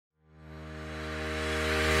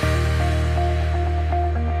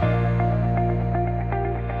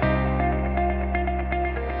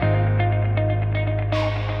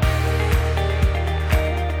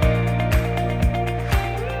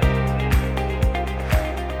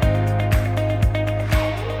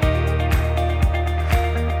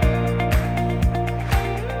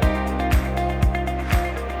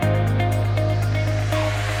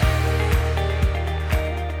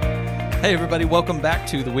Hey, everybody. Welcome back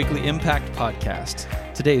to the Weekly Impact Podcast.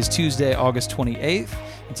 Today is Tuesday, August 28th,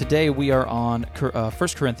 and today we are on 1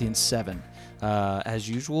 Corinthians 7. As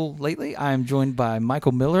usual lately, I am joined by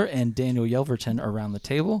Michael Miller and Daniel Yelverton around the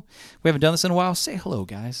table. We haven't done this in a while. Say hello,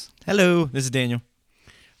 guys. Hello, this is Daniel.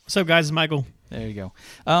 What's up, guys? It's Michael. There you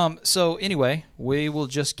go. So anyway, we will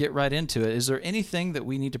just get right into it. Is there anything that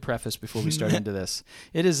we need to preface before we start into this?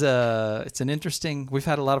 It's an interesting, we've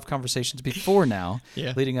had a lot of conversations before now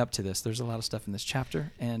leading up to this. There's a lot of stuff in this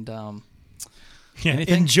chapter, and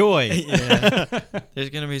enjoy. There's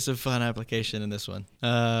going to be some fun application in this one.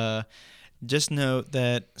 Just note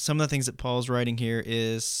that some of the things that Paul's writing here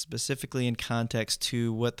is specifically in context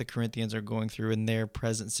to what the Corinthians are going through in their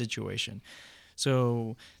present situation.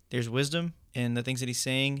 So there's wisdom in the things that he's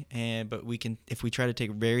saying, but we can, if we try to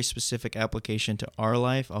take very specific application to our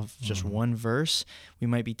life of just one verse, we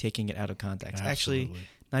might be taking it out of context. Absolutely. Actually,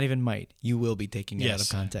 not even might. You will be taking it out of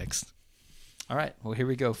context. All right. Well, here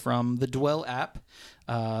we go from the Dwell app,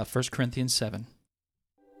 1 Corinthians 7.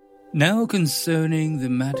 Now concerning the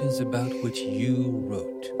matters about which you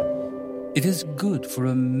wrote, it is good for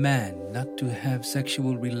a man not to have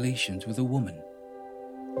sexual relations with a woman.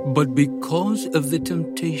 But because of the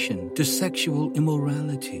temptation to sexual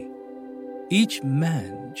immorality, each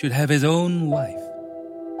man should have his own wife,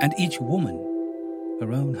 and each woman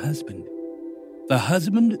her own husband. The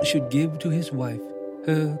husband should give to his wife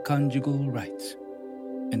her conjugal rights,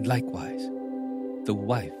 and likewise the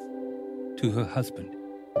wife to her husband.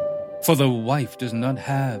 For the wife does not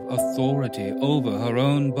have authority over her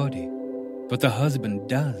own body, but the husband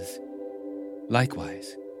does.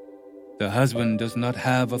 Likewise, the husband does not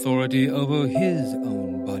have authority over his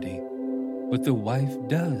own body, but the wife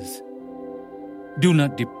does. Do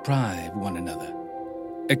not deprive one another,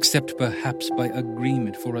 except perhaps by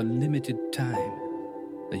agreement for a limited time,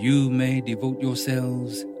 that you may devote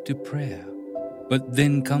yourselves to prayer, but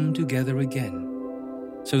then come together again,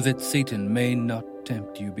 so that Satan may not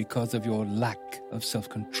tempt you because of your lack of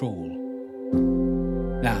self-control.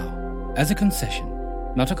 Now, as a concession,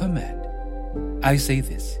 not a command, I say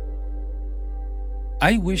this.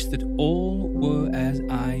 I wish that all were as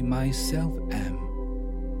I myself am,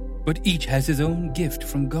 but each has his own gift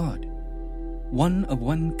from God, one of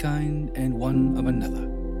one kind and one of another.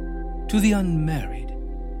 To the unmarried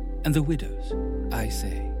and the widows, I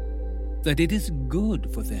say, that it is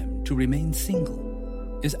good for them to remain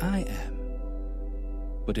single, as I am.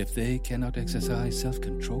 But if they cannot exercise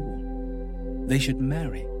self-control, they should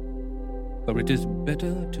marry, for it is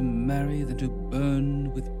better to marry than to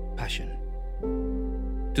burn with passion.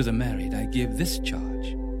 To the married I give this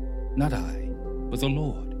charge, not I, but the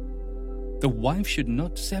Lord. The wife should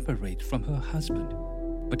not separate from her husband,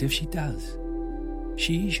 but if she does,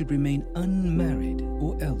 she should remain unmarried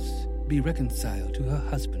or else be reconciled to her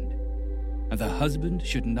husband, and the husband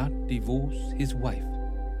should not divorce his wife.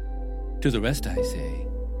 To the rest I say,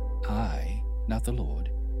 I, not the Lord,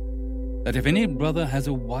 that if any brother has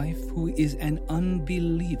a wife who is an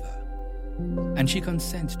unbeliever, and she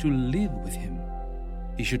consents to live with him,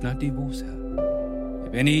 he should not divorce her.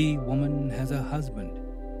 If any woman has a husband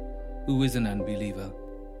who is an unbeliever,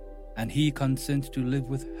 and he consents to live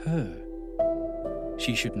with her,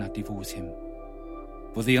 she should not divorce him.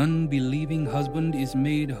 For the unbelieving husband is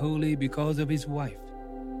made holy because of his wife,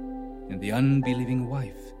 and the unbelieving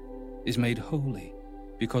wife is made holy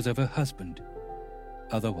because of her husband.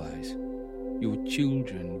 Otherwise, your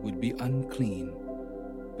children would be unclean,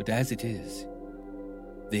 but as it is,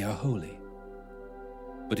 they are holy.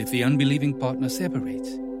 But if the unbelieving partner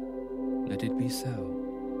separates, let it be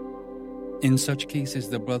so. In such cases,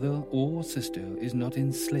 the brother or sister is not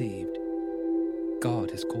enslaved. God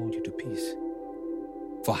has called you to peace.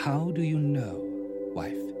 For how do you know,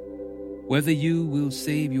 wife, whether you will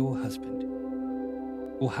save your husband?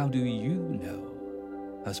 Or how do you know,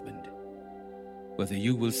 husband, whether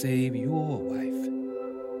you will save your wife?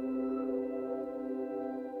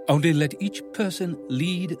 Only let each person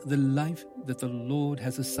lead the life that the Lord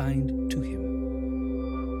has assigned to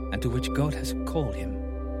him, and to which God has called him.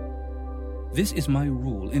 This is my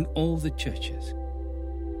rule in all the churches.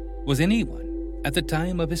 Was anyone at the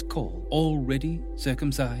time of his call already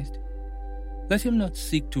circumcised? Let him not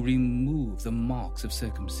seek to remove the marks of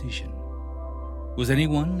circumcision. Was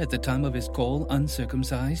anyone at the time of his call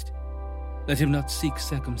uncircumcised? Let him not seek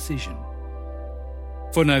circumcision.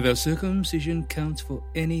 For neither circumcision counts for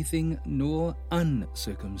anything nor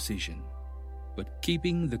uncircumcision, but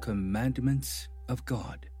keeping the commandments of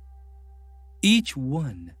God. Each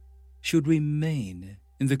one should remain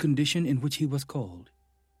in the condition in which he was called.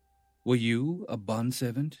 Were you a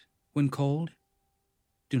bondservant when called?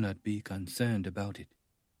 Do not be concerned about it.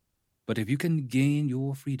 But if you can gain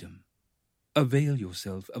your freedom, avail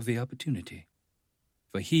yourself of the opportunity.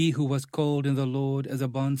 For he who was called in the Lord as a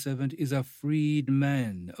bondservant is a freed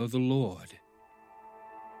man of the Lord.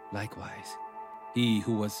 Likewise, he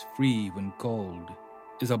who was free when called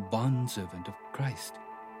is a bondservant of Christ.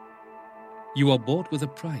 You are bought with a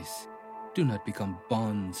price. Do not become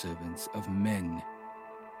bondservants of men.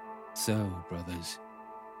 So, brothers,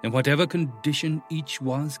 in whatever condition each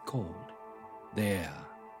was called, there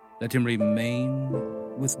let him remain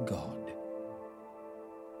with God.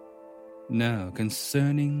 Now,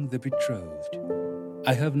 concerning the betrothed,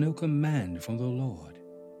 I have no command from the Lord,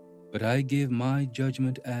 but I give my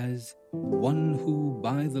judgment as one who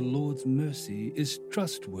by the Lord's mercy is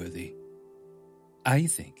trustworthy. I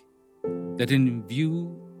think that in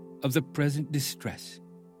view of the present distress,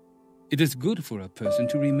 it is good for a person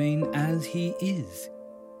to remain as he is.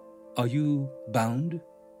 Are you bound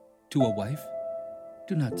to a wife?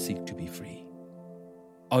 Do not seek to be free.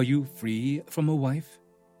 Are you free from a wife?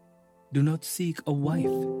 Do not seek a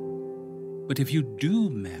wife. But if you do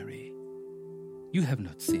marry, you have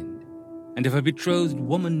not sinned. And if a betrothed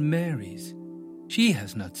woman marries, she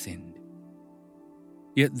has not sinned.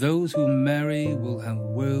 Yet those who marry will have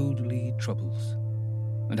worldly troubles,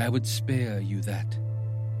 and I would spare you that.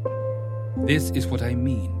 This is what I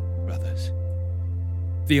mean, brothers.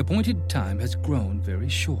 The appointed time has grown very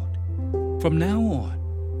short. From now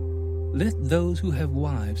on, let those who have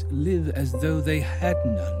wives live as though they had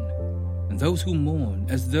none, and those who mourn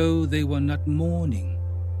as though they were not mourning,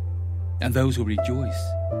 and those who rejoice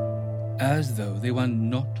as though they were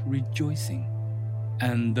not rejoicing,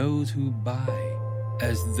 and those who buy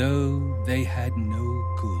as though they had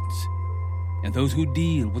no goods, and those who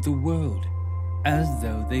deal with the world as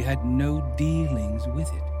though they had no dealings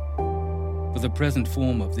with it. For the present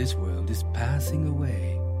form of this world is passing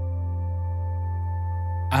away.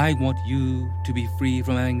 I want you to be free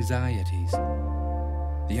from anxieties.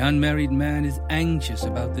 The unmarried man is anxious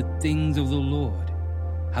about the things of the Lord,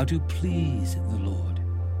 how to please the Lord.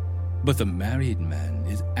 But the married man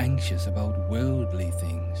is anxious about worldly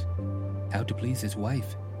things, how to please his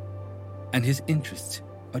wife, and his interests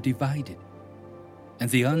are divided. And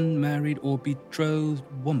the unmarried or betrothed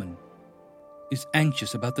woman is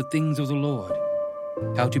anxious about the things of the Lord,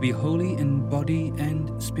 how to be holy in body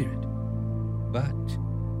and spirit. But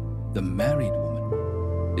the married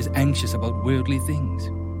woman is anxious about worldly things,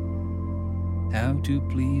 how to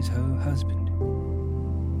please her husband.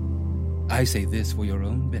 I say this for your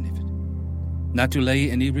own benefit, not to lay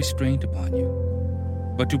any restraint upon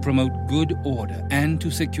you, but to promote good order and to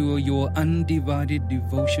secure your undivided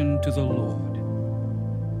devotion to the Lord.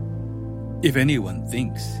 If anyone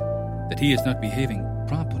thinks that he is not behaving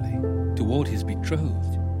properly toward his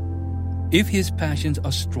betrothed, if his passions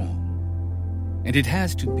are strong, and it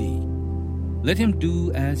has to be, let him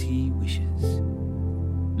do as he wishes.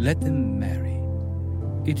 Let them marry.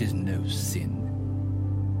 It is no sin.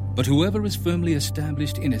 But whoever is firmly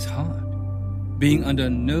established in his heart, being under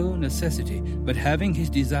no necessity, but having his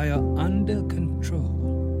desire under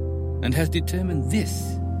control, and has determined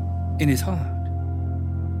this in his heart,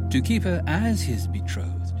 to keep her as his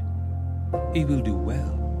betrothed, he will do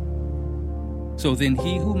well. So then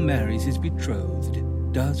he who marries his betrothed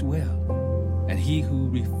does well, and he who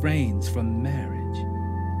refrains from marriage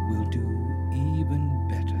will do even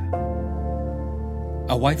better.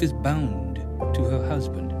 A wife is bound to her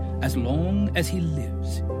husband as long as he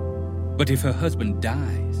lives. But if her husband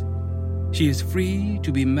dies, she is free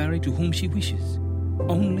to be married to whom she wishes,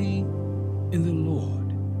 only in the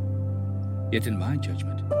Lord. Yet in my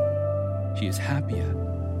judgment, she is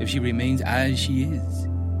happier if she remains as she is.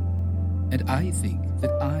 And I think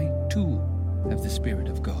that I, too, have the Spirit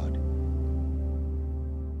of God.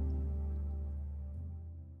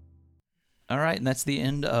 All right, and that's the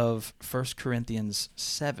end of 1 Corinthians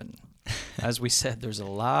 7. As we said, there's a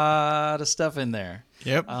lot of stuff in there.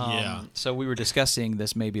 Yep. So we were discussing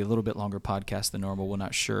this may be a little bit longer podcast than normal. We're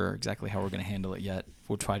not sure exactly how we're going to handle it yet.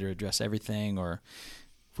 We'll try to address everything, or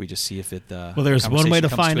if we just see if it. Well, there's one way to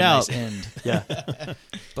find out. Nice end. Yeah.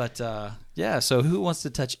 But yeah. So who wants to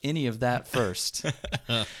touch any of that first?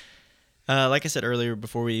 Like I said earlier,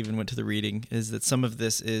 before we even went to the reading, is that some of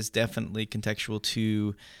this is definitely contextual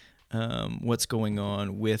to what's going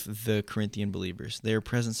on with the Corinthian believers, their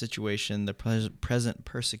present situation, the present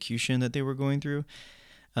persecution that they were going through.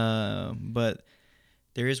 But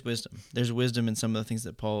there is wisdom. There's wisdom in some of the things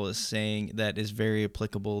that Paul is saying that is very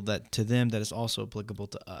applicable that to them, that is also applicable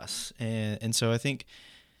to us. And so I think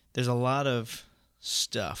there's a lot of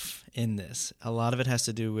stuff in this. A lot of it has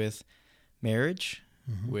to do with marriage,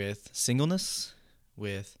 with singleness,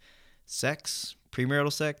 with sex,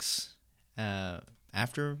 premarital sex,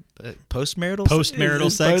 after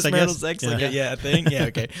postmarital sex, I guess. Sex, I think. Yeah,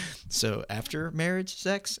 okay. So after marriage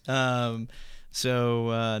sex.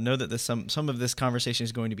 So know that some of this conversation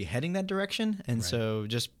is going to be heading that direction, and so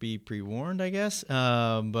just be pre-warned, I guess.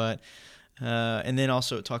 But and then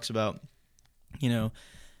also it talks about,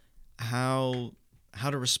 how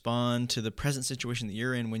to respond to the present situation that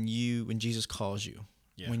you're in when Jesus calls you,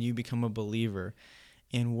 when you become a believer.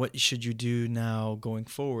 And what should you do now going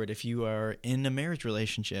forward if you are in a marriage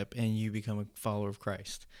relationship and you become a follower of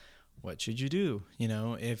Christ? What should you do?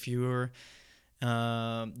 If you're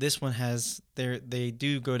this one has they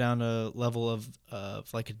do go down a level of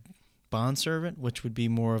like a bondservant, which would be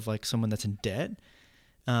more of like someone that's in debt,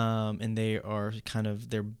 and they are kind of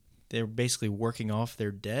they're basically working off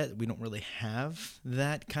their debt. We don't really have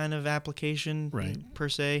that kind of application per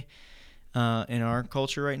se. In our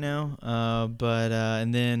culture right now, but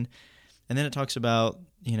and then it talks about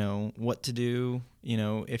what to do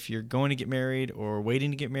if you're going to get married or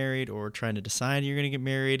waiting to get married or trying to decide you're going to get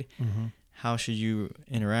married. How should you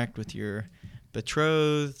interact with your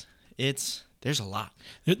betrothed? There's a lot.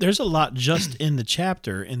 There's a lot just in the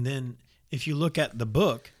chapter, and then if you look at the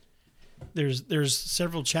book, there's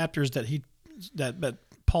several chapters that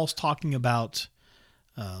Paul's talking about.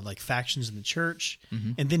 Like factions in the church,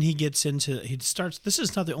 and then he starts. This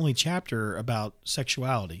is not the only chapter about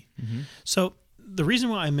sexuality. So the reason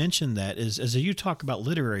why I mentioned that is, as you talk about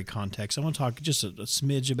literary context, I want to talk just a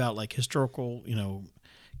smidge about like historical,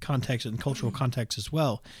 context and cultural context as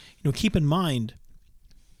well. Keep in mind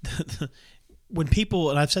when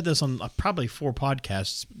people, and I've said this on probably 4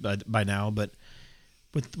 podcasts by now, but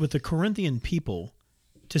with the Corinthian people,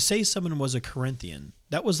 to say someone was a Corinthian,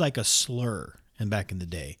 that was like a slur. And back in the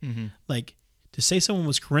day, like to say someone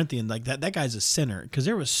was Corinthian, like that guy's a sinner, because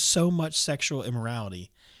there was so much sexual immorality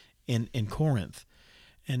in Corinth,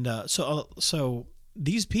 and so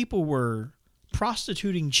these people were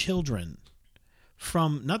prostituting children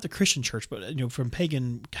from not the Christian church, but from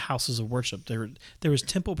pagan houses of worship. There was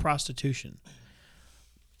temple prostitution.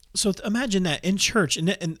 So imagine that in church,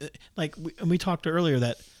 and we talked earlier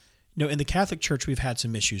that. In the Catholic Church, we've had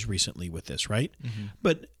some issues recently with this, right?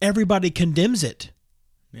 But everybody condemns it.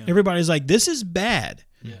 Yeah. Everybody's like, this is bad.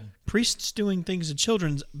 Yeah. Priests doing things to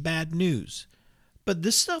children's bad news. But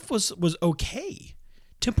this stuff was okay.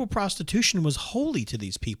 Temple prostitution was holy to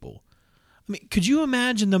these people. I mean, could you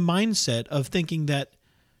imagine the mindset of thinking that,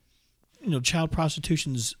 child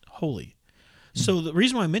prostitution is holy? So the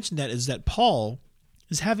reason why I mentioned that is that Paul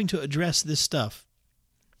is having to address this stuff.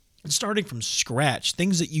 And starting from scratch,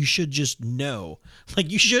 things that you should just know.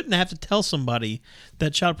 Like, you shouldn't have to tell somebody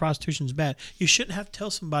that child prostitution is bad. You shouldn't have to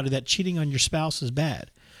tell somebody that cheating on your spouse is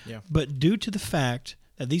bad. Yeah. But due to the fact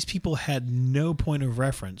that these people had no point of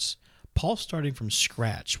reference, Paul's starting from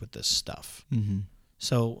scratch with this stuff.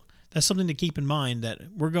 So that's something to keep in mind, that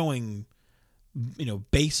we're going,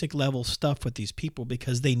 basic level stuff with these people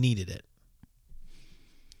because they needed it.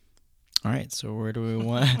 All right, so where do we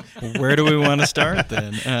want to start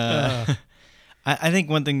then? I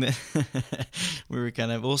think one thing that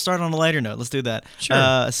we'll start on a lighter note. Let's do that.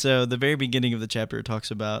 Sure. So the very beginning of the chapter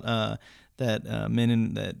talks about that a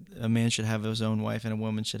man should have his own wife and a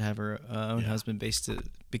woman should have her own husband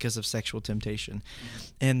because of sexual temptation,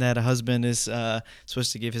 and that a husband is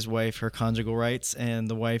supposed to give his wife her conjugal rights and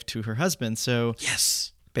the wife to her husband. So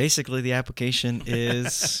yes, basically the application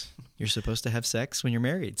is. You're supposed to have sex when you're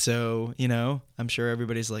married. So, I'm sure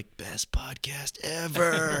everybody's like, best podcast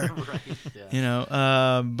ever. Right.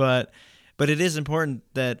 Yeah. But it is important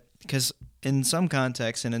that, because in some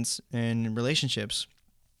contexts and in relationships,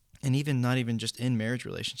 and even not even just in marriage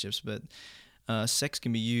relationships, but sex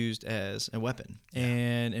can be used as a weapon. Yeah.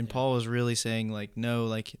 And Paul was really saying, like, no,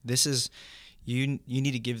 like, this is, you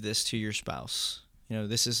need to give this to your spouse.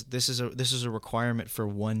 This is a requirement for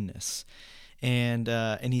oneness. And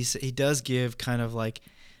he does give kind of like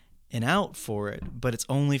an out for it, but it's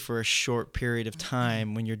only for a short period of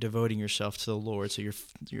time when you're devoting yourself to the Lord. So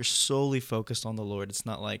you're solely focused on the Lord. It's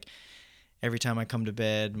not like every time I come to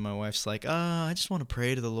bed, my wife's like, I just want to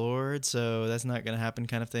pray to the Lord, so that's not going to happen,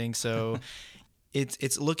 kind of thing. So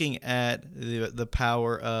it's looking at the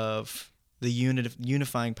power of the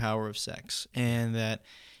unifying power of sex, and that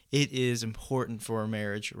it is important for a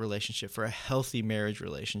marriage relationship, for a healthy marriage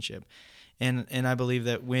relationship. And I believe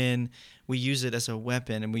that when we use it as a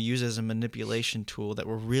weapon and we use it as a manipulation tool, that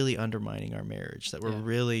we're really undermining our marriage, that we're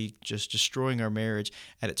really just destroying our marriage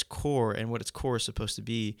at its core. And what its core is supposed to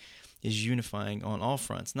be is unifying on all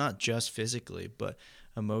fronts, not just physically, but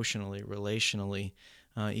emotionally, relationally,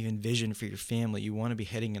 even vision for your family. You want to be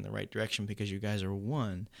heading in the right direction because you guys are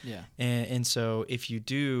one. Yeah. And so if you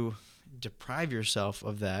do deprive yourself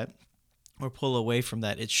of that or pull away from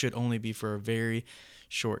that, it should only be for a very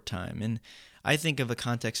short time. And I think of the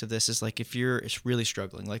context of this as like if you're really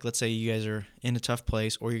struggling, like let's say you guys are in a tough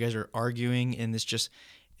place or you guys are arguing and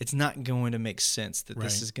it's not going to make sense that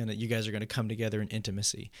you guys are gonna come together in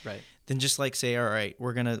intimacy. Right. Then just like say, all right,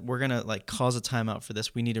 we're gonna like cause a timeout for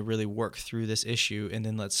this. We need to really work through this issue, and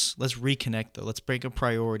then let's reconnect though. Let's break a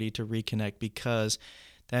priority to reconnect because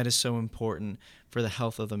that is so important for the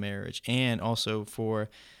health of the marriage and also for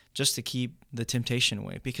just to keep the temptation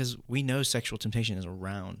away, because we know sexual temptation is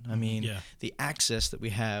around. I mean, the access that we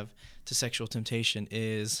have to sexual temptation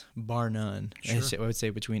is bar none. Sure. I would say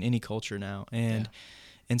between any culture now. And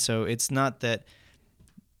so it's not that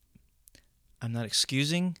I'm not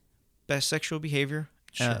excusing best sexual behavior,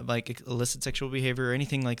 like illicit sexual behavior or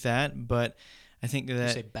anything like that, but I think that you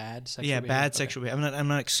say bad sexual behavior? bad sexual behavior. I'm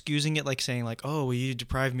not excusing it, like saying like, oh, well, you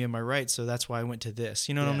deprived me of my rights, so that's why I went to this.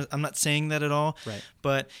 You know, I'm not saying that at all. Right.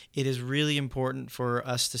 But it is really important for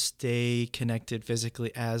us to stay connected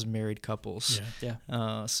physically as married couples.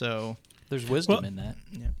 Yeah. So there's wisdom in that.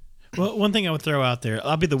 Yeah. Well, one thing I would throw out there,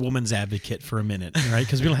 I'll be the woman's advocate for a minute, right?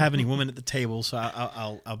 Because we don't have any women at the table, so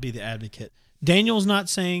I'll be the advocate. Daniel's not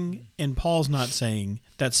saying, and Paul's not saying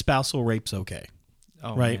that spousal rape's okay.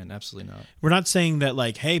 Oh, right? Man, absolutely not. We're not saying that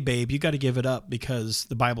like, hey, babe, you got to give it up because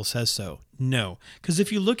the Bible says so. No, because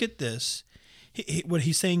if you look at this, what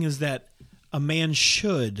he's saying is that a man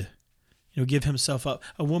should, give himself up.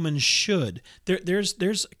 A woman should.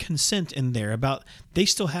 There's consent in there about they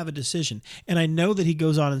still have a decision. And I know that he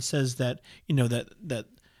goes on and says that that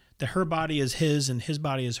her body is his and his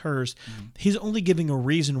body is hers. Mm-hmm. He's only giving a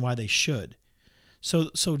reason why they should.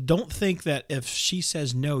 So don't think that if she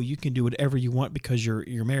says no, you can do whatever you want because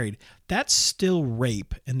you're married. That's still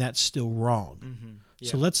rape and that's still wrong. Mm-hmm.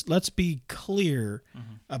 Yeah. So let's be clear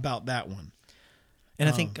about that one. And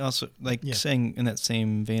I think also, saying in that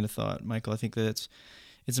same vein of thought, Michael, I think that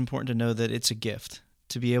it's important to know that it's a gift.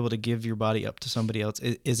 To be able to give your body up to somebody else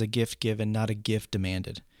is a gift given, not a gift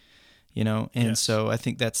demanded. And so I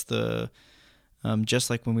think that's the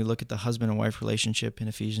just like when we look at the husband and wife relationship in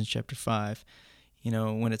Ephesians chapter 5.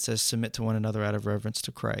 When it says submit to one another out of reverence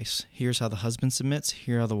to Christ, here's how the husband submits,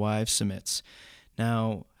 here how the wife submits.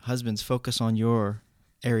 Now, husbands, focus on your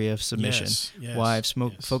area of submission. Yes, Wives,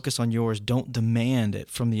 focus on yours. Don't demand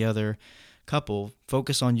it from the other couple.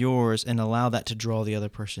 Focus on yours and allow that to draw the other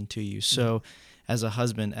person to you. So as a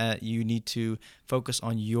husband, you need to focus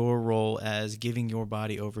on your role as giving your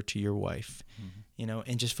body over to your wife.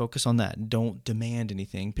 And just focus on that. Don't demand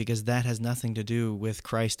anything because that has nothing to do with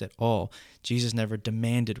Christ at all. Jesus never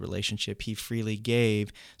demanded relationship. He freely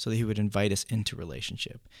gave so that he would invite us into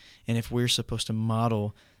relationship. And if we're supposed to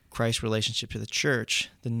model Christ's relationship to the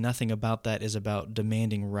church, then nothing about that is about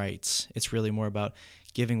demanding rights. It's really more about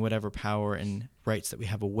giving whatever power and rights that we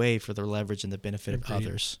have away for the leverage and the benefit of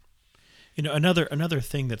others. Another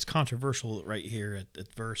thing that's controversial right here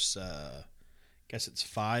at verse, I guess it's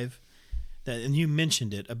 5. And you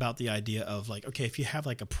mentioned it about the idea of like, okay, if you have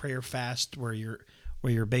like a prayer fast where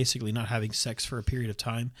you're basically not having sex for a period of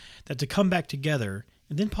time, that to come back together,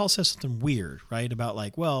 and then Paul says something weird, right? About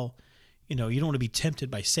like, well, you don't want to be tempted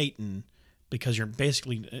by Satan because you're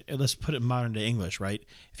basically, let's put it in modern day English, right?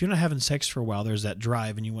 If you're not having sex for a while, there's that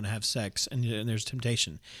drive and you want to have sex and there's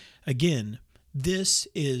temptation. Again, this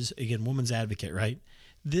is, woman's advocate, right?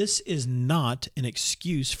 This is not an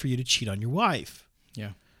excuse for you to cheat on your wife.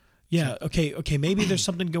 Yeah. Yeah, okay, maybe there's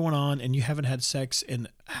something going on and you haven't had sex in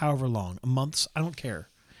however long, months, I don't care.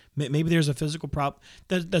 Maybe there's a physical problem.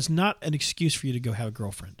 That's not an excuse for you to go have a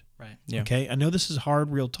girlfriend. Right. Yeah. Okay? I know this is hard,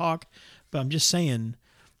 real talk, but I'm just saying,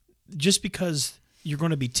 just because you're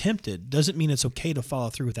going to be tempted doesn't mean it's okay to follow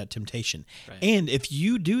through with that temptation. Right. And if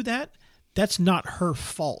you do that, that's not her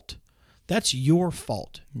fault. That's your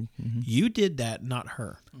fault. Mm-hmm. You did that, not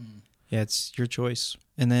her. Yeah, it's your choice.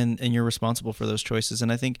 And you're responsible for those choices.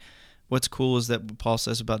 And I think what's cool is that Paul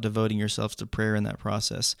says about devoting yourself to prayer in that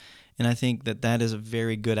process. And I think that is a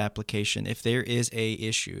very good application. If there is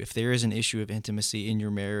if there is an issue of intimacy in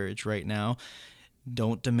your marriage right now,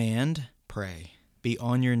 don't demand, pray. Be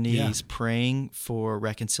on your knees praying for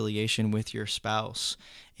reconciliation with your spouse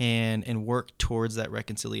and work towards that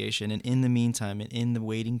reconciliation. And in the meantime, and in the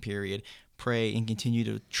waiting period, pray and continue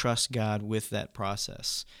to trust God with that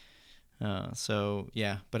process.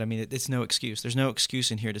 But I mean, it's no excuse. There's no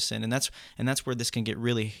excuse in here to sin, and that's where this can get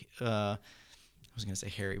really. I was going to say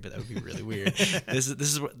hairy, but that would be really weird.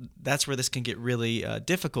 That's where this can get really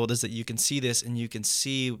difficult. Is that you can see this, and you can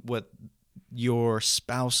see what your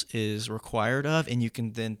spouse is required of, and you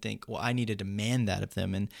can then think, well, I need to demand that of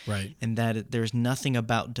them, and Right. and that there's nothing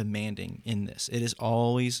about demanding in this. It is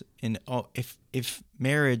always if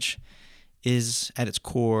marriage is at its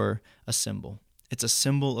core a symbol. It's a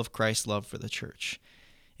symbol of Christ's love for the church.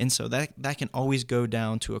 And so that can always go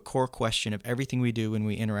down to a core question of everything we do when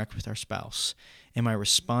we interact with our spouse. Am I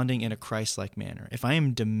responding in a Christ-like manner? If I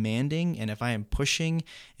am demanding, and if I am pushing,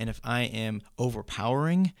 and if I am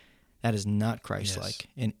overpowering, that is not Christ-like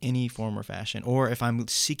in any form or fashion. Or if I'm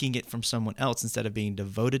seeking it from someone else instead of being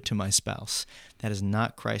devoted to my spouse, that is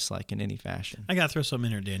not Christ-like in any fashion. I got to throw something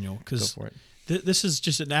in here, Daniel, Go because for it. this is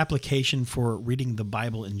just an application for reading the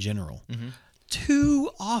Bible in general. Mm-hmm. Too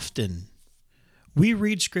often, we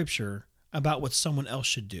read scripture about what someone else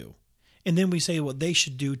should do, and then we say what they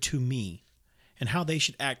should do to me and how they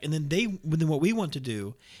should act. And then what we want to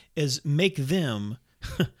do is make them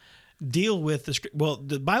deal with the script. Well,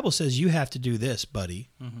 the Bible says you have to do this, buddy,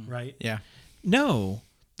 right? Yeah. No,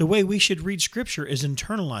 the way we should read scripture is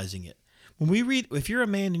internalizing it. When we read, if you're a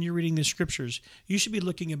man and you're reading the scriptures, you should be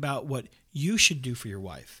looking about what you should do for your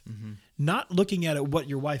wife, not looking at what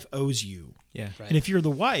your wife owes you. Yeah. And if you're the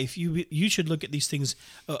wife, you should look at these things.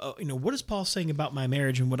 What is Paul saying about my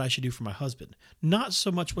marriage and what I should do for my husband? Not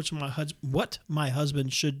so much what my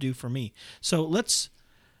husband should do for me. So let's.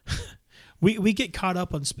 We get caught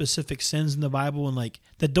up on specific sins in the Bible and like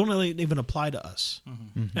that don't really even apply to us.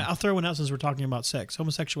 Now, I'll throw one out since we're talking about sex,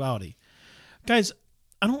 homosexuality, guys.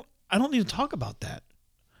 I don't need to talk about that.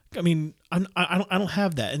 I mean, I don't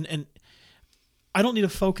have that, and I don't need to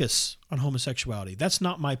focus on homosexuality. That's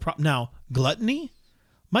not my problem. Now, gluttony,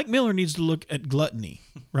 Mike Miller needs to look at gluttony,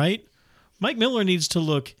 right? Mike Miller needs to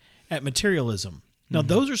look at materialism. Now,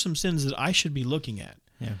 those are some sins that I should be looking at.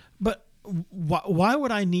 Yeah. But why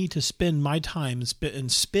would I need to spend my time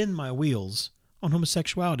and spin my wheels on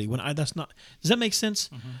homosexuality when that's not? Does that make sense?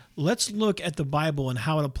 Let's look at the Bible and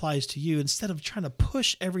how it applies to you instead of trying to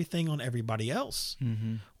push everything on everybody else.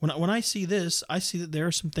 When I see this, I see that there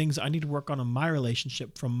are some things I need to work on in my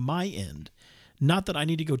relationship from my end. Not that I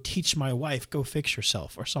need to go teach my wife, go fix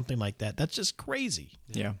yourself or something like that. That's just crazy.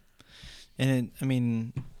 Yeah. And I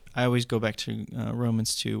mean, I always go back to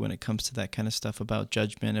Romans 2 when it comes to that kind of stuff about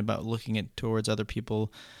judgment, about looking at towards other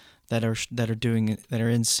people that are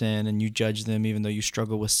in sin, and you judge them even though you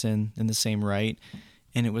struggle with sin in the same right.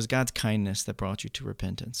 And it was God's kindness that brought you to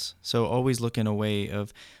repentance. So always look in a way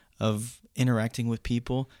of interacting with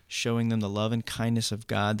people, showing them the love and kindness of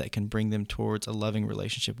God that can bring them towards a loving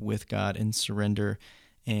relationship with God in surrender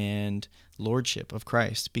and lordship of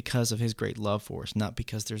Christ because of his great love for us, not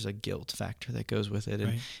because there's a guilt factor that goes with it.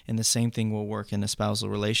 Right. And the same thing will work in a spousal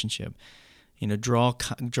relationship. You know, draw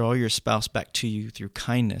your spouse back to you through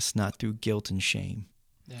kindness, not through guilt and shame.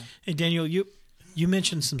 Yeah. Hey, Daniel, you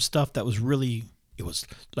mentioned some stuff that was really, it was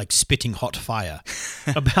like spitting hot fire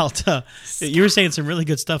about, you were saying some really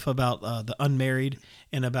good stuff about the unmarried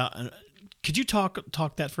and about, could you talk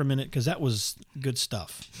that for a minute? Because that was good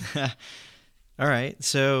stuff. All right.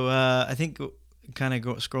 So I think kind of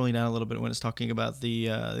scrolling down a little bit when it's talking about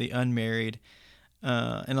the unmarried,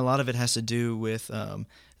 and a lot of it has to do with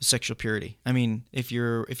sexual purity. I mean, if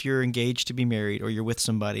you're engaged to be married or you're with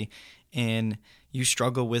somebody and you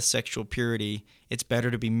struggle with sexual purity, it's better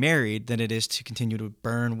to be married than it is to continue to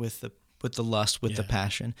burn with the lust, with the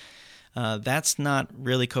passion. That's not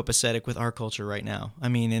really copacetic with our culture right now. I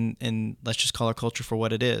mean, and let's just call our culture for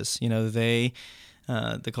what it is. You know, the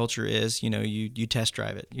culture is, you know, you test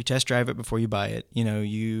drive it. You test drive it before you buy it. You know,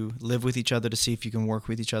 you live with each other to see if you can work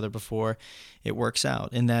with each other before it works out.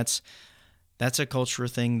 And that's a cultural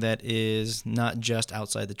thing that is not just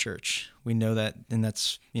outside the church. We know that, and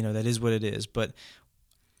that's, you know, that is what it is. But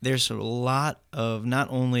there's a lot of not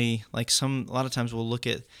only like a lot of times we'll look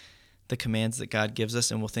at the commands that God gives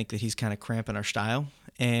us and we'll think that he's kind of cramping our style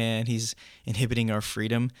and he's inhibiting our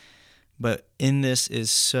freedom. But in this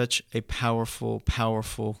is such a powerful,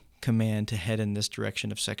 powerful command to head in this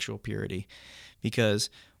direction of sexual purity.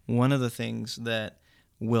 Because one of the things that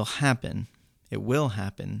will happen, it will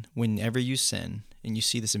happen whenever you sin, and you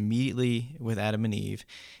see this immediately with Adam and Eve,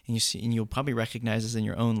 and you'll probably recognize this in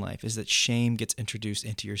your own life, is that shame gets introduced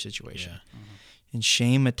into your situation. Yeah. And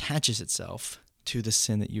shame attaches itself to the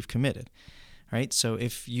sin that you've committed. Right? So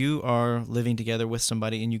if you are living together with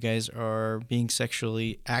somebody and you guys are being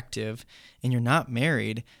sexually active and you're not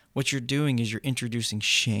married, what you're doing is you're introducing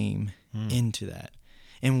shame into that.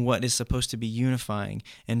 And what is supposed to be unifying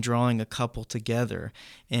and drawing a couple together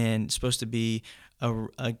and supposed to be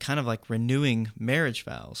a kind of like renewing marriage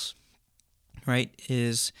vows, right,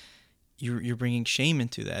 is you're bringing shame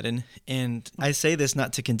into that. And I say this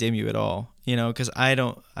not to condemn you at all, because I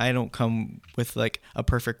don't come with like a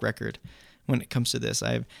perfect record when it comes to this.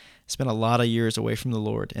 I've spent a lot of years away from the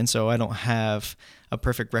Lord, and so I don't have a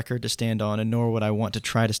perfect record to stand on, and nor would I want to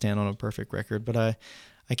try to stand on a perfect record. But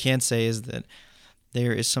I can say is that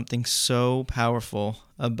there is something so powerful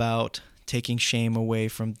about taking shame away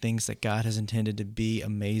from things that God has intended to be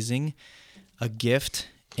amazing, a gift,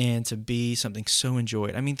 and to be something so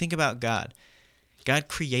enjoyed. I mean, think about God. God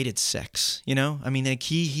created sex, I mean, like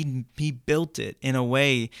he built it in a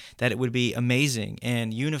way that it would be amazing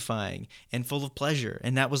and unifying and full of pleasure.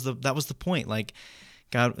 And that was the point. Like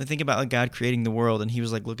God, think about like God creating the world, and he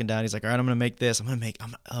was like looking down. He's like, all right, I'm going to make this. Hold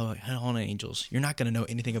on, angels. You're not going to know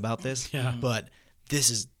anything about this, but this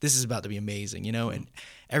is about to be amazing, and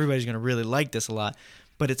everybody's going to really like this a lot,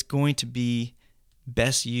 but it's going to be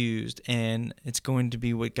best used, and it's going to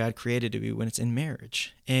be what God created to be when it's in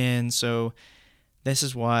marriage. And so this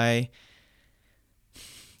is why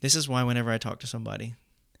whenever I talk to somebody,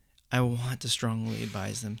 I want to strongly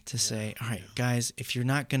advise them to say, all right, guys, if you're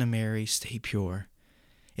not going to marry, stay pure.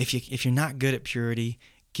 If you're not good at purity,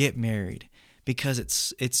 get married, because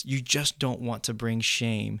it's you just don't want to bring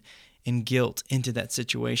shame and guilt into that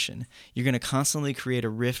situation. You're going to constantly create a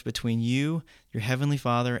rift between you, your heavenly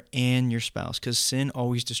Father, and your spouse, because sin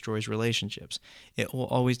always destroys relationships. It will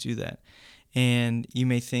always do that. And you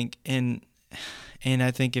may think, and I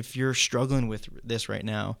think if you're struggling with this right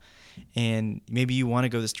now, and maybe you want to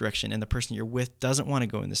go this direction, and the person you're with doesn't want to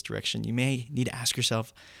go in this direction, you may need to ask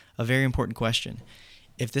yourself a very important question.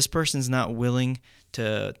 If this person's not willing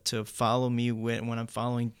to follow me when I'm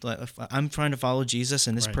following, if I'm trying to follow Jesus,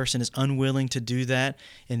 and this person is unwilling to do that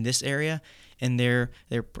in this area, and they're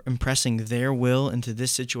impressing their will into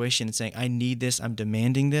this situation and saying, I need this, I'm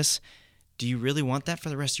demanding this, do you really want that for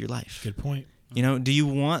the rest of your life? Good point. Do you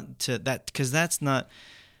want to that? Because that's not,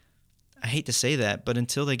 I hate to say that, but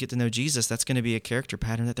until they get to know Jesus, that's going to be a character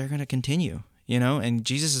pattern that they're going to continue, and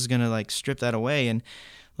Jesus is going to like strip that away. And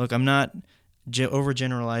look, I'm not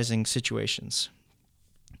overgeneralizing situations.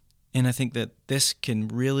 And I think that this can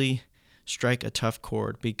really strike a tough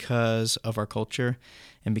chord because of our culture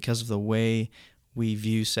and because of the way we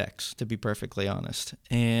view sex, to be perfectly honest.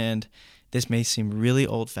 And this may seem really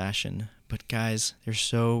old-fashioned, but guys, there's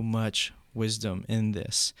so much wisdom in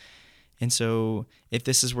this. And so if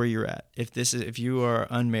this is where you're at, if you are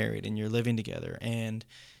unmarried and you're living together and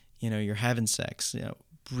you're having sex,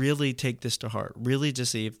 really take this to heart. Really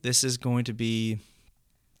just see if this is going to be,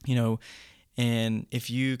 and if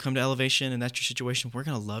you come to Elevation and that's your situation, we're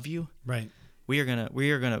going to love you. Right. We're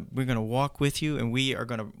gonna walk with you, and we are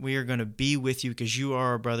gonna be with you, because you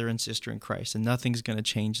are our brother and sister in Christ, and nothing's gonna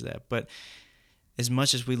change that. But as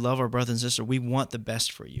much as we love our brother and sister, we want the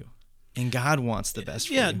best for you, and God wants the best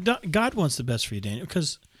for you. Yeah, God wants the best for you, Daniel.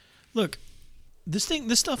 Because look, this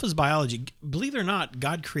stuff is biology. Believe it or not,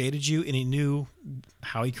 God created you, and He knew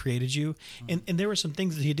how He created you, and there were some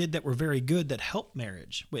things that He did that were very good that help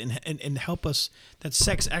marriage and help us. That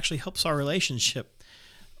sex actually helps our relationship,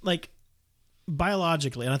 like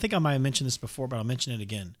biologically. And I think I might have mentioned this before, but I'll mention it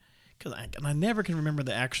again, because I never can remember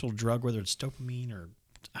the actual drug, whether it's dopamine or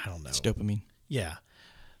I don't know. It's dopamine. Yeah,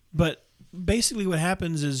 but basically, what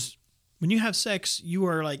happens is, when you have sex, you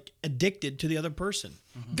are like addicted to the other person.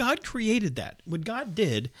 Mm-hmm. God created that. What God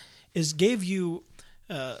did is gave you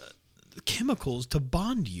chemicals to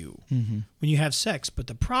bond you when you have sex. But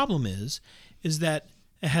the problem is that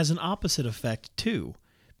it has an opposite effect too,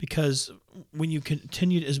 because when you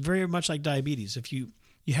continue, it's very much like diabetes. If you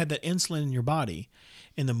have that insulin in your body,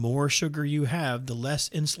 and the more sugar you have, the less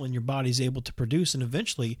insulin your body is able to produce, and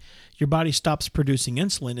eventually your body stops producing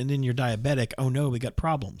insulin, and then you're diabetic. Oh no, we got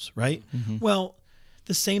problems, right? Mm-hmm. Well,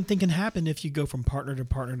 the same thing can happen if you go from partner to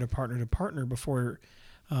partner to partner to partner before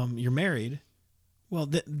you're married. Well,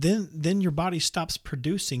 then your body stops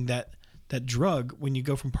producing that drug when you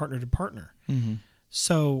go from partner to partner. Mm-hmm.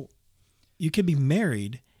 So you could be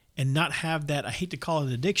married and not have that, I hate to call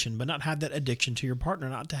it addiction, but not have that addiction to your partner,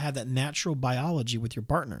 not to have that natural biology with your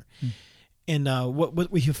partner. And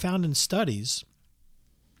what we have found in studies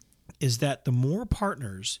is that the more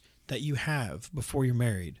partners that you have before you're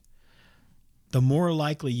married, the more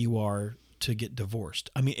likely you are to get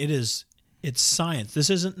divorced. I mean, it's science. This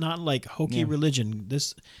isn't not like hokey religion.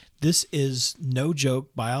 This is no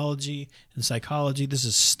joke, biology and psychology. This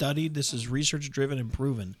is studied. This is research-driven and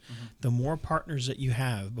proven. Mm-hmm. The more partners that you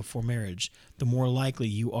have before marriage, the more likely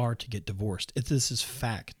you are to get divorced. This is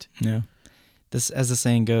fact. Yeah. This, as the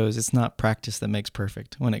saying goes, it's not practice that makes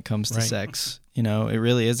perfect when it comes to sex. It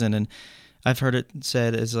really isn't. And I've heard it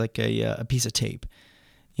said as like a piece of tape.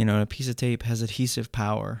 a piece of tape has adhesive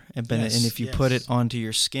power, and if you put it onto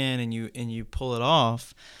your skin and you pull it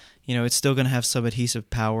off, it's still going to have some adhesive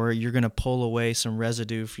power. You're going to pull away some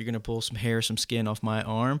residue. You're going to pull some hair, some skin off my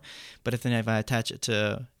arm. But if I attach it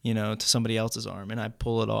to somebody else's arm and I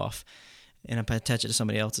pull it off, and if I attach it to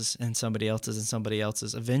somebody else's and somebody else's and somebody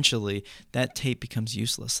else's, eventually that tape becomes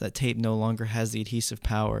useless. That tape no longer has the adhesive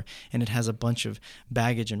power, and it has a bunch of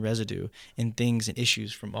baggage and residue and things and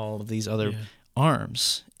issues from all of these other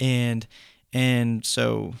arms. And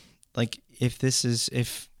so, like,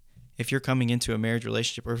 if you're coming into a marriage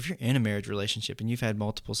relationship, or if you're in a marriage relationship and you've had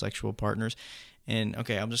multiple sexual partners, and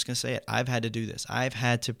okay, I'm just going to say it, I've had to do this. I've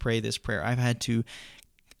had to pray this prayer. I had to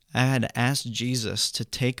ask Jesus to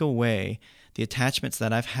take away the attachments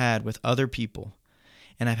that I've had with other people.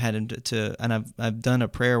 And I've had him I've done a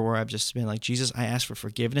prayer where I've just been like, Jesus, I ask for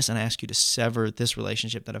forgiveness, and I ask you to sever this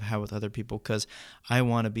relationship that I've had with other people, because I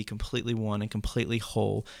want to be completely one and completely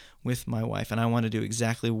whole with my wife. And I want to do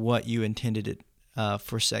exactly what you intended it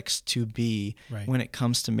for sex to be when it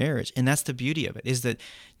comes to marriage. And that's the beauty of it, is that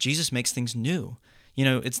Jesus makes things new.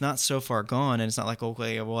 It's not so far gone, and it's not like,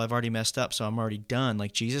 okay, well, I've already messed up, so I'm already done.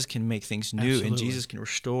 Like, Jesus can make things new. Absolutely. And Jesus can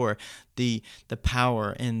restore the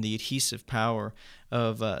power and the adhesive power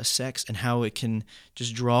of sex, and how it can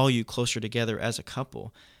just draw you closer together as a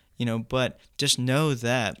couple. But just know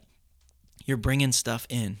that you're bringing stuff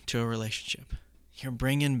into a relationship. You're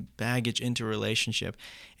bringing baggage into a relationship,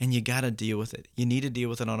 and you got to deal with it. You need to deal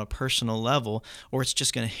with it on a personal level, or it's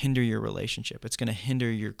just going to hinder your relationship. It's going to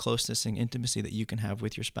hinder your closeness and intimacy that you can have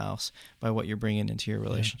with your spouse by what you're bringing into your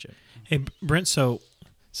relationship. Yeah. Hey, Brent, so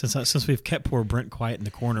since we've kept poor Brent quiet in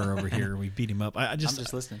the corner over here, we beat him up. I'm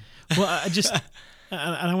just listening. Well,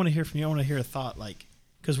 I want to hear from you. I want to hear a thought,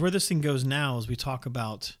 because where this thing goes now is we talk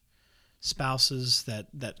about spouses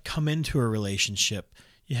that come into a relationship.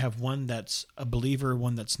 You have one that's a believer,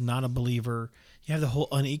 one that's not a believer. You have the whole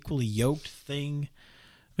unequally yoked thing.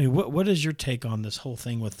 I mean, what is your take on this whole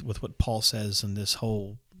thing with what Paul says and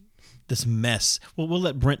this mess? Well, we'll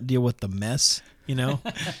let Brent deal with the mess, Yeah,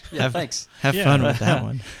 thanks. Have fun with that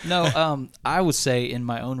one. No, I would say in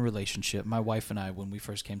my own relationship, my wife and I, when we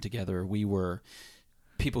first came together, we were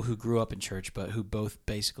people who grew up in church, but who both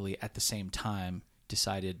basically at the same time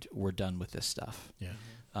decided we're done with this stuff.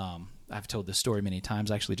 Yeah. I've told this story many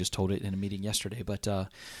times. I actually just told it in a meeting yesterday. But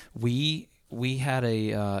we had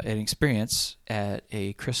an experience at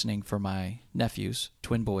a christening for my nephews,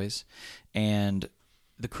 twin boys, and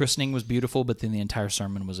the christening was beautiful. But then the entire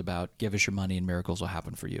sermon was about give us your money and miracles will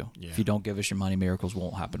happen for you. Yeah. If you don't give us your money, miracles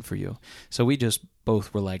won't happen for you. So we just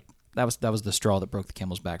both were like, that was the straw that broke the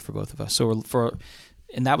camel's back for both of us. So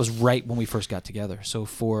and that was right when we first got together. So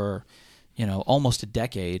for almost a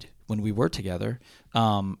decade when we were together,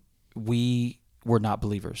 we were not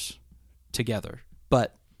believers together.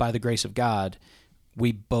 But by the grace of God,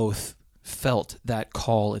 we both felt that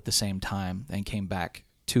call at the same time and came back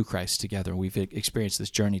to Christ together. We've experienced this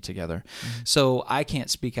journey together. Mm-hmm. So I can't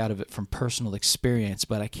speak out of it from personal experience,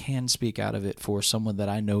 but I can speak out of it for someone that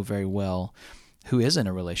I know very well who is in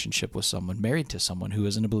a relationship with someone, married to someone who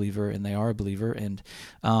isn't a believer, and they are a believer. And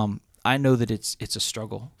I know that it's a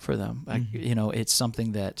struggle for them. Mm-hmm. It's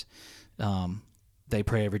something that they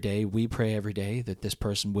pray every day. We pray every day that this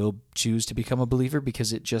person will choose to become a believer,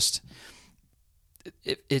 because it's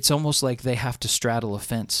almost like they have to straddle a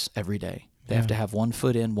fence every day. They have to have 1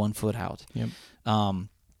 foot in, 1 foot out. Yep. And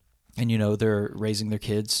they're raising their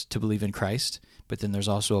kids to believe in Christ, but then there's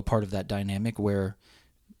also a part of that dynamic where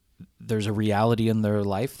there's a reality in their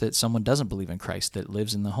life that someone doesn't believe in Christ that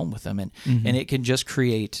lives in the home with them, and it can just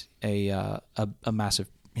create a massive,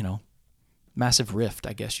 massive rift,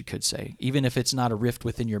 I guess you could say. Even if it's not a rift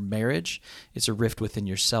within your marriage, it's a rift within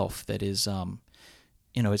yourself that is,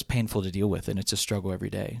 it's painful to deal with, and it's a struggle every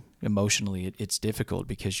day. Emotionally, it's difficult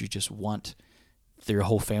because you just want your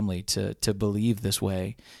whole family to believe this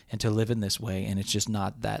way and to live in this way, and it's just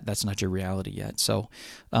not that's not your reality yet. So,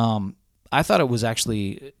 I thought it was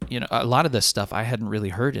actually, a lot of this stuff I hadn't really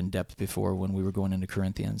heard in depth before when we were going into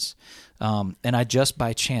Corinthians. And I just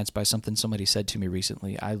by chance, by something somebody said to me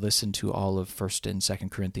recently, I listened to all of 1st and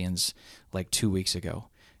 2nd Corinthians like 2 weeks ago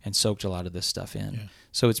and soaked a lot of this stuff in. Yeah.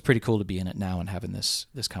 So it's pretty cool to be in it now and having this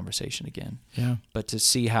conversation again. Yeah. But to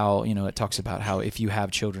see how, it talks about how if you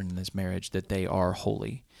have children in this marriage, that they are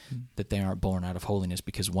holy, that they aren't born out of holiness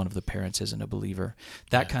because one of the parents isn't a believer.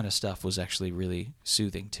 That kind of stuff was actually really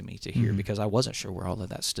soothing to me to hear, because I wasn't sure where all of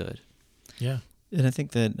that stood. Yeah. And I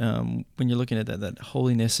think that when you're looking at that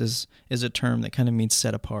holiness is a term that kind of means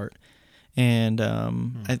set apart. And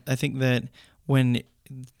I think that when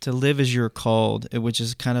to live as you're called, which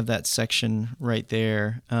is kind of that section right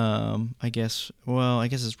there. I guess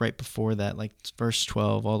it's right before that, like verse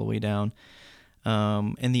 12 all the way down.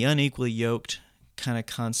 And the unequally yoked kind of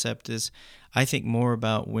concept is, I think, more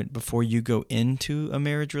about before you go into a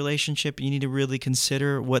marriage relationship, you need to really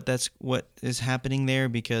consider what is happening there,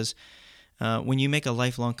 because when you make a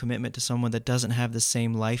lifelong commitment to someone that doesn't have the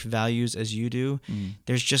same life values as you do,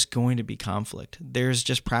 there's just going to be conflict. There's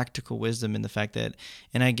just practical wisdom in the fact that,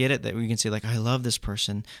 and I get it that we can say like, I love this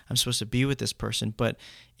person, I'm supposed to be with this person, but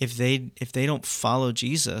if they don't follow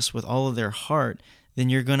Jesus with all of their heart, then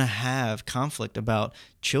you're going to have conflict about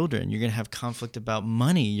children. You're going to have conflict about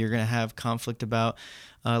money. You're going to have conflict about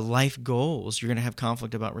life goals. You're going to have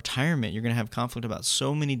conflict about retirement. You're going to have conflict about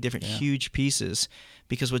so many different huge pieces,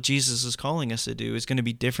 because what Jesus is calling us to do is going to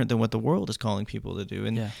be different than what the world is calling people to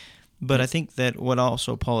do. But I think that what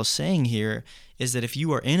also Paul is saying here is that if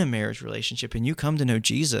you are in a marriage relationship and you come to know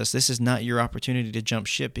Jesus, this is not your opportunity to jump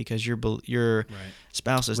ship because your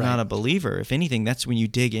spouse is not a believer. If anything, that's when you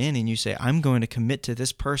dig in and you say, I'm going to commit to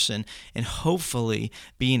this person and hopefully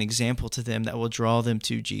be an example to them that will draw them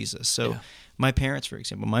to Jesus. So my parents, for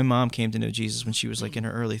example, my mom came to know Jesus when she was like in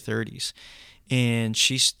her early 30s, and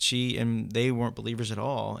she and they weren't believers at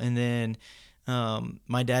all. And then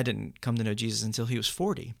my dad didn't come to know Jesus until he was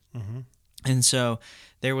 40. Mm-hmm. And so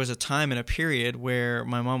there was a time and a period where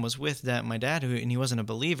my mom was with my dad, and he wasn't a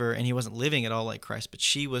believer and he wasn't living at all like Christ, but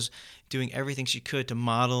she was doing everything she could to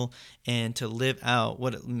model and to live out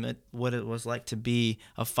what it was like to be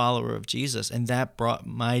a follower of Jesus. And that brought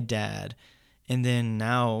my dad. And then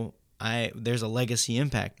now there's a legacy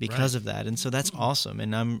impact because of that. And so that's awesome.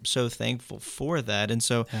 And I'm so thankful for that. And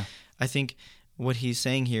so I think what he's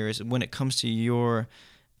saying here is, when it comes to your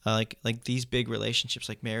like these big relationships,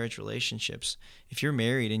 like marriage relationships, if you're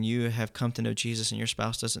married and you have come to know Jesus and your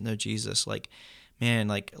spouse doesn't know Jesus, like, man,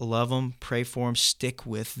 like, love them, pray for them, stick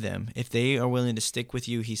with them. If they are willing to stick with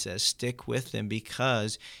you, he says, stick with them,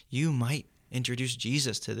 because you might introduce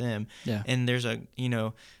Jesus to them. Yeah. And there's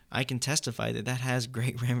I can testify that has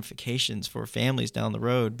great ramifications for families down the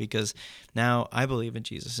road, because now I believe in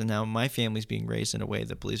Jesus, and now my family's being raised in a way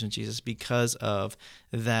that believes in Jesus because of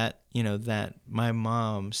that, that my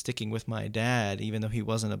mom sticking with my dad, even though he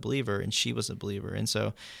wasn't a believer and she was a believer. And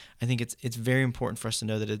so I think it's very important for us to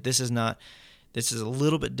know that this is a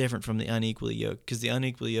little bit different from the unequally yoked, because the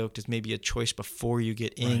unequally yoked is maybe a choice before you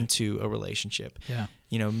get into a relationship. Yeah.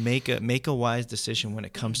 Make a wise decision when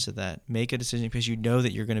it comes to that. Make a decision because you know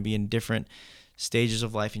that you're going to be in different stages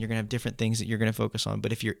of life and you're going to have different things that you're going to focus on.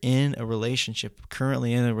 But if you're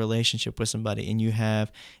currently in a relationship with somebody, and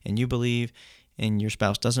you believe and your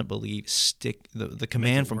spouse doesn't believe, stick. The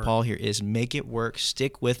command from Paul here is make it work,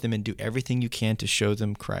 stick with them, and do everything you can to show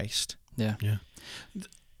them Christ. Yeah. Yeah.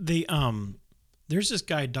 There's this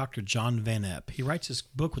guy, Dr. John Van Epp. He writes this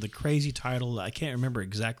book with a crazy title. I can't remember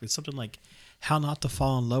exactly. It's something like How Not to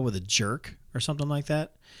Fall in Love with a Jerk or something like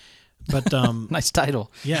that. But nice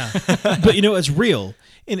title. Yeah. But it's real.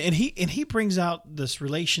 And he brings out this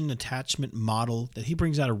relation attachment model that he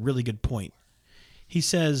brings out a really good point. He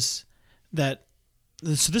says that,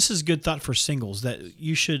 so this is good thought for singles, that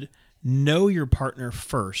you should know your partner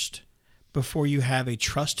first before you have a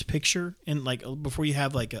trust picture, and before you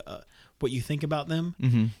have what you think about them.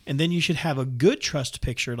 Mm-hmm. And then you should have a good trust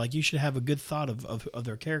picture. Like, you should have a good thought of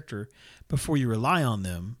their character before you rely on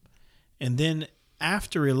them. And then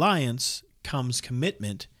after reliance comes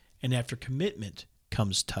commitment, and after commitment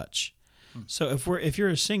comes touch. So if you're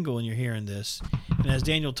a single and you're hearing this, and as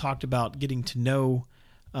Daniel talked about getting to know,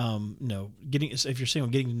 if you're single,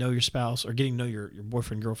 getting to know your spouse, or getting to know your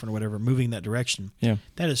boyfriend, girlfriend, or whatever, moving that direction. Yeah.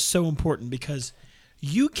 That is so important, because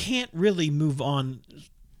you can't really move on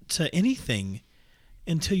to anything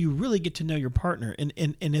until you really get to know your partner.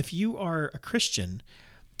 And if you are a Christian,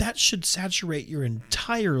 that should saturate your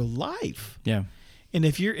entire life. Yeah. And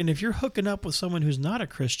if you're hooking up with someone who's not a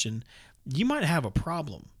Christian, you might have a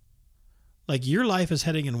problem. Like, your life is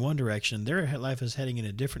heading in one direction, their life is heading in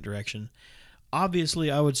a different direction.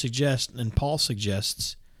 Obviously, I would suggest, and Paul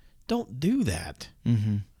suggests, don't do that.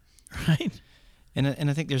 Mm-hmm. Right? And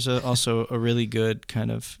I think there's also a really good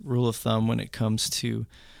kind of rule of thumb when it comes to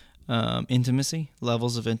intimacy,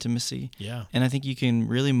 levels of intimacy. Yeah. And I think you can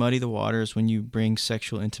really muddy the waters when you bring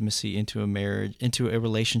sexual intimacy into a marriage, into a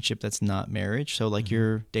relationship that's not marriage. So like,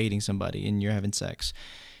 you're dating somebody and you're having sex.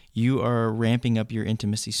 You are ramping up your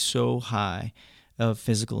intimacy so high of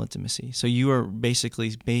physical intimacy. So you are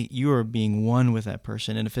basically, you are being one with that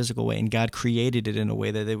person in a physical way, and God created it in a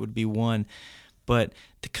way that they would be one. But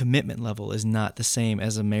the commitment level is not the same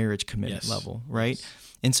as a marriage commitment level, right?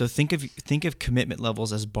 Yes. And so think of commitment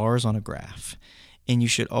levels as bars on a graph. and you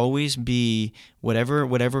should always be whatever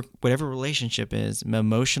relationship is,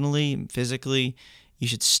 emotionally, physically, you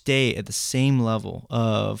should stay at the same level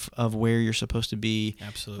of where you're supposed to be.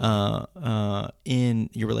 Absolutely. In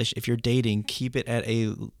your relationship. If you're dating, keep it at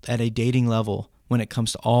a dating level when it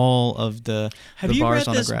comes to all of the Have the you bars read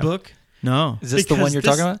on this the graph. book? No. Is this the Because one you're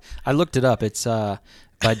this- talking about? I looked it up. It's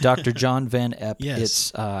by Dr. John Van Epp. Yes.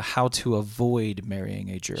 It's How to Avoid Marrying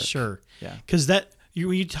a Jerk. Sure. Yeah. Because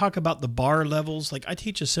when you talk about the bar levels, like I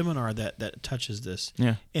teach a seminar that touches this.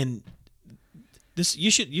 Yeah. And this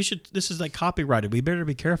you should this is like copyrighted. We better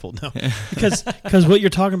be careful. No. Because what you're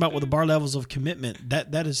talking about with the bar levels of commitment,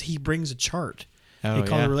 that is he brings a chart. Oh, They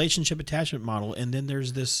call yeah. it a relationship attachment model, and then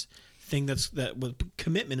there's this thing that with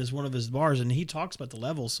commitment is one of his bars, and he talks about the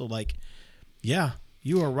levels. So like, yeah,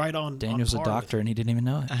 you are right on. Daniel's on a par with doctor, and he didn't even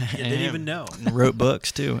know it. it. He didn't even know. Wrote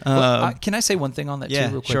books too. Well, can I say one thing on that yeah,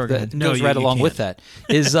 too, real quick? sure, go That ahead. No, goes you- right you along with can't.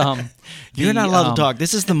 that. Is You're not allowed to talk.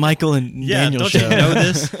 This is the Michael and Yeah, Daniel don't show. you know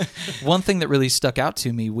this? One thing that really stuck out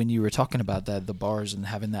to me when you were talking about that, the bars and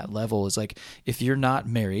having that level, is like if you're not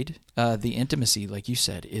married, the intimacy, like you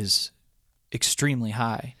said, is extremely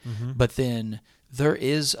high. Mm-hmm. But then there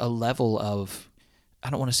is a level of, I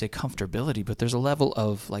don't want to say comfortability, but there's a level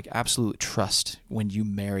of like absolute trust when you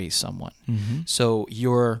marry someone. Mm-hmm. So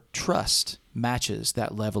your trust matches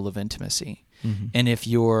that level of intimacy. Mm-hmm. And if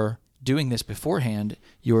you're doing this beforehand,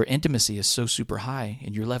 your intimacy is so super high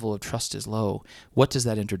and your level of trust is low. What does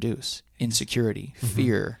that introduce? Insecurity,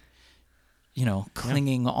 fear,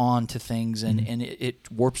 clinging on to things, and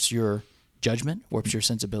it warps your judgment, warps your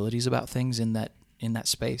sensibilities about things in that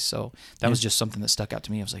space. So that was just something that stuck out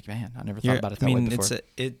to me. I was like, man, I never thought about it that way before.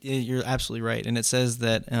 You're absolutely right, and it says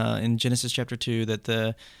that in Genesis chapter 2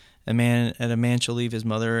 that a man shall leave his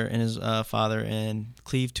mother and his father and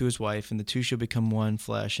cleave to his wife, and the two shall become one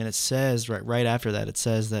flesh. And it says right after that, it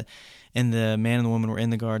says that, and the man and the woman were in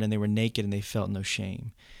the garden, and they were naked, and they felt no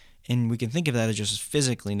shame. And we can think of that as just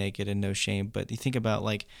physically naked and no shame, but you think about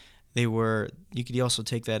like you could also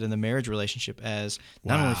take that in the marriage relationship as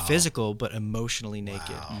not only physical but emotionally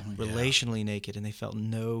naked, relationally naked, and they felt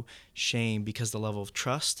no shame because the level of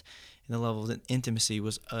trust and the level of intimacy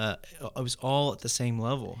was it was all at the same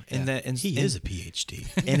level. And that He is a PhD.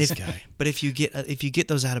 and this if guy. but if you get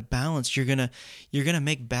those out of balance, you're gonna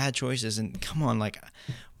make bad choices. And come on, like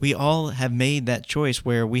we all have made that choice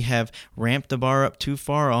where we have ramped the bar up too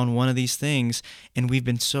far on one of these things, and we've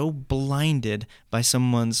been so blinded by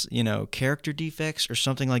someone's character defects or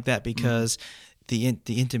something like that because the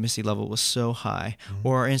intimacy level was so high,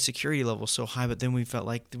 or our insecurity level was so high, but then we felt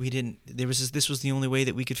like this was the only way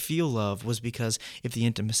that we could feel love, was because if the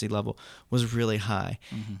intimacy level was really high.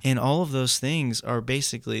 And all of those things are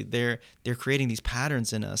basically they're creating these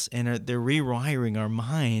patterns in us, and they're rewiring our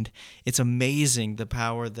mind. It's amazing the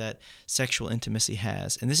power that sexual intimacy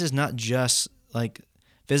has. And this is not just like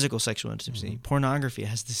physical sexual intimacy. Pornography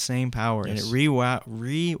has the same power, and it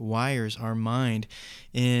rewires our mind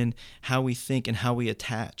in how we think and how we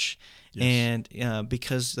attach. And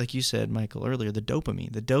because, like you said, Michael, earlier, the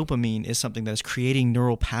dopamine is something that is creating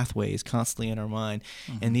neural pathways constantly in our mind.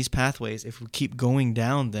 And these pathways, if we keep going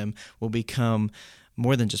down them, will become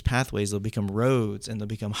more than just pathways. They'll become roads, and they'll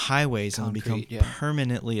become highways, and they'll become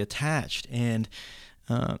permanently attached. And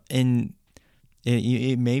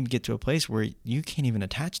it may get to a place where you can't even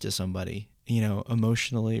attach to somebody,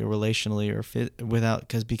 emotionally or relationally or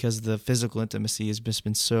because the physical intimacy has just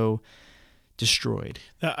been so destroyed.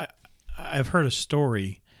 I've heard a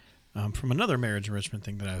story from another marriage enrichment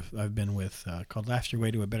thing that I've been with called "Laugh Your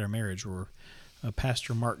Way to a Better Marriage," where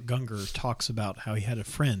Pastor Mark Gungor talks about how he had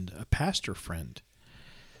a pastor friend,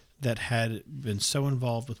 that had been so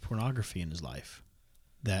involved with pornography in his life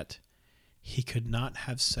that he could not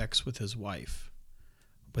have sex with his wife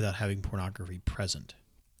without having pornography present.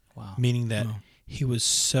 Wow. Meaning that he was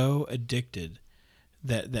so addicted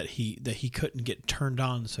that he couldn't get turned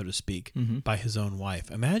on, so to speak, by his own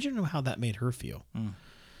wife. Imagine how that made her feel.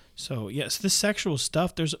 So yes, this sexual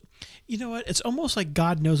stuff, there's, it's almost like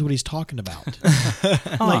God knows what he's talking about.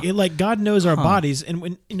 like God knows our bodies. And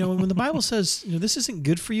when the Bible says, this isn't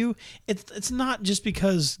good for you, it's not just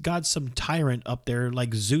because God's some tyrant up there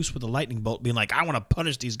like Zeus with a lightning bolt being like, I want to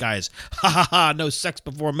punish these guys. Ha ha ha, no sex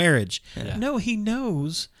before marriage. Yeah. No, he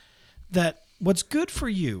knows that what's good for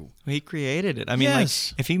you. He created it. I mean,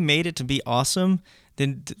 Yes. like, if he made it to be awesome,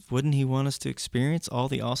 then wouldn't he want us to experience all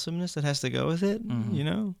the awesomeness that has to go with it?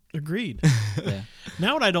 Agreed. Yeah.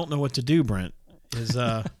 Now what I don't know what to do, Brent, is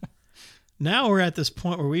now we're at this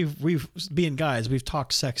point where we've being guys, we've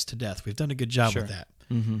talked sex to death. We've done a good job with that.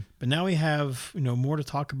 But now we have, more to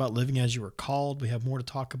talk about living as you were called. We have more to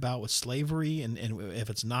talk about with slavery and if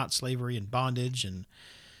it's not slavery and bondage and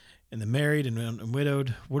the married and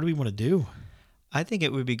widowed. What do we want to do? I think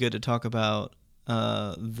it would be good to talk about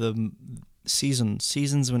the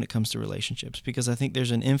seasons when it comes to relationships, because I think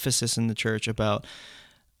there's an emphasis in the church about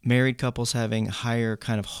married couples having higher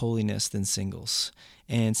kind of holiness than singles,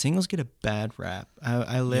 and singles get a bad rap.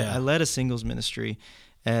 I led a singles ministry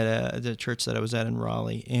at the church that I was at in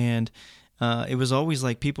Raleigh, and it was always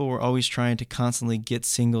like people were always trying to constantly get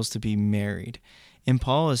singles to be married, and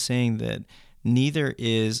Paul is saying that neither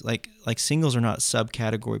is like singles are not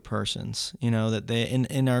subcategory persons, that they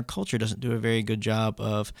in our culture doesn't do a very good job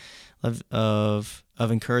of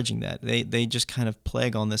encouraging that. They just kind of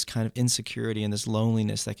plague on this kind of insecurity and this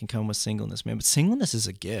loneliness that can come with singleness, man. But singleness is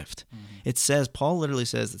a gift. It says, Paul literally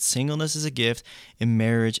says that singleness is a gift and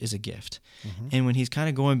marriage is a gift. And when he's kind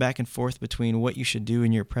of going back and forth between what you should do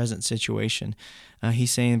in your present situation,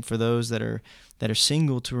 he's saying for those that are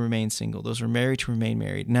single to remain single, those who are married to remain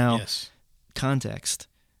married. Now, context.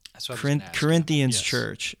 Corinthians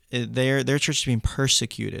church, their church is being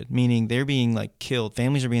persecuted, meaning they're being like killed.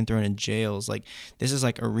 Families are being thrown in jails. Like this is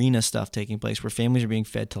like arena stuff taking place where families are being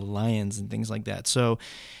fed to lions and things like that. So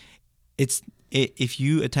if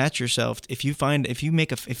you attach yourself, if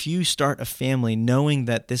you start a family knowing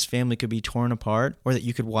that this family could be torn apart, or that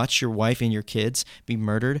you could watch your wife and your kids be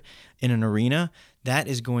murdered in an arena, that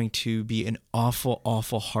is going to be an awful,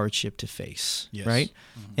 awful hardship to face, right?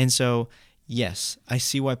 And so, yes, I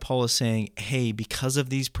see why Paul is saying, hey, because of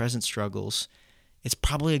these present struggles, it's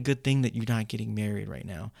probably a good thing that you're not getting married right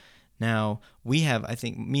now. Now, we have, I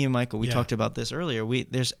think, me and Michael, we talked about this earlier.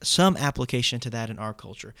 There's some application to that in our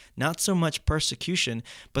culture. Not so much persecution,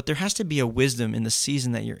 but there has to be a wisdom in the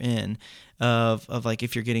season that you're in of like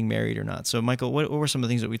if you're getting married or not. So, Michael, what were some of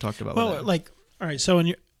the things that we talked about? Well, all right, so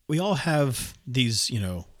we all have these,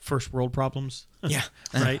 first world problems. Yeah.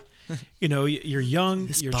 Right? You're young.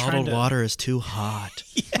 This you're bottled water is too hot.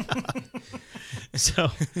 So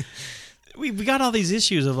we got all these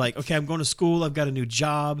issues of like, okay, I'm going to school. I've got a new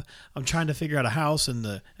job. I'm trying to figure out a house, and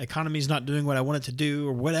the economy's not doing what I want it to do,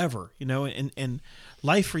 or whatever. And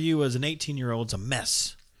life for you as an 18-year-old is a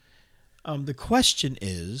mess. The question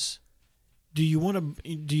is, do you want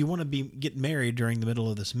to get married during the middle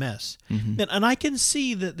of this mess? And I can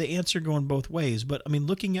see the answer going both ways. But I mean,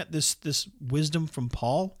 looking at this wisdom from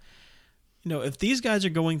Paul, if these guys are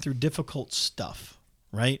going through difficult stuff,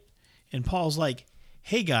 right? And Paul's like,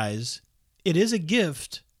 hey guys, it is a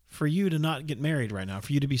gift for you to not get married right now,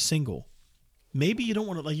 for you to be single. Maybe you don't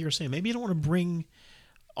want to, like you were saying, maybe you don't want to bring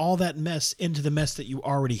all that mess into the mess that you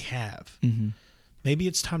already have. Maybe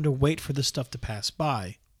it's time to wait for this stuff to pass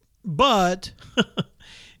by. But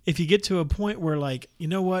if you get to a point where like, you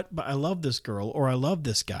know what, but I love this girl or I love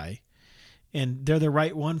this guy and they're the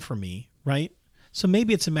right one for me, right? So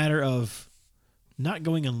maybe it's a matter of not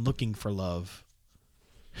going and looking for love.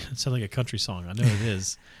 It sounds like a country song. I know it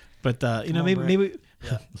is. But, maybe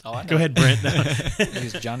Yeah. Go ahead, Brent.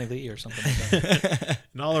 Use Johnny Lee or something like that.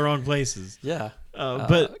 In all the wrong places. Yeah.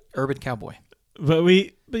 But Urban Cowboy. But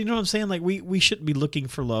you know what I'm saying? Like we shouldn't be looking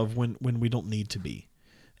for love when we don't need to be.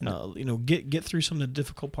 Get through some of the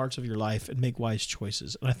difficult parts of your life and make wise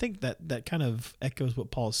choices. And I think that kind of echoes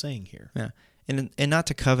what Paul is saying here. Yeah. And not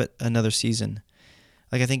to covet another season.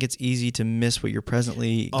 Like, I think it's easy to miss what you're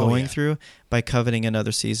presently going through by coveting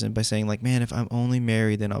another season, by saying, like, man, if I'm only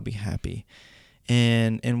married, then I'll be happy.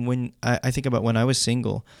 And when I think about when I was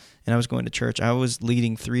single and I was going to church, I was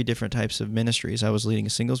leading 3 different types of ministries. I was leading a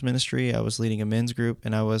singles ministry, I was leading a men's group,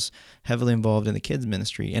 and I was heavily involved in the kids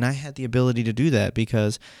ministry. And I had the ability to do that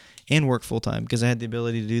and work full-time, because I had the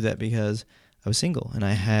ability to do that because I was single and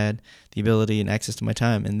I had the ability and access to my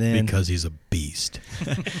time. And then because he's a beast.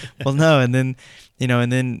 Well, no, and then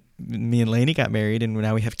me and Lainey got married, and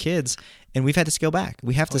now we have kids, and we've had to scale back.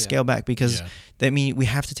 We have to scale back because that means we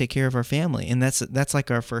have to take care of our family, and that's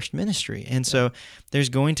like our first ministry. And so there's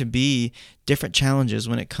going to be different challenges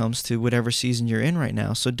when it comes to whatever season you're in right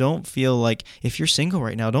now. So don't feel like, if you're single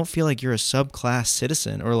right now, don't feel like you're a subclass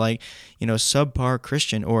citizen or like, subpar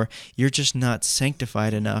Christian, or you're just not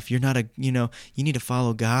sanctified enough. You're not you need to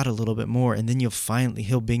follow God a little bit more, and then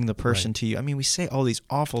he'll bring the person to you. I mean, we say all these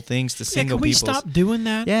awful things to single people. Can we stop doing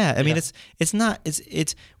that? Yeah, I mean,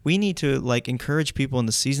 it's we need to like encourage people in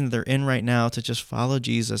the season that they're in right now to just follow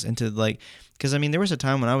Jesus and to like Because, I mean, there was a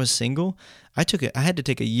time when I was single, I had to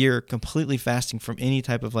take a year completely fasting from any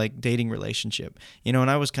type of like dating relationship, you know,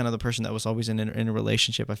 and I was kind of the person that was always in a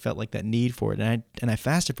relationship. I felt like that need for it, and I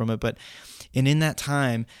fasted from it. But, and in that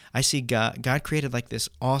time, I see God created like this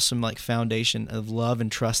awesome like foundation of love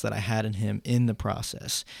and trust that I had in him in the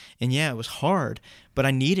process. And yeah, it was hard, but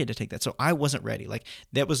I needed to take that. So I wasn't ready. Like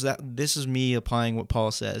this is me applying what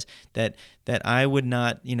Paul says, that I would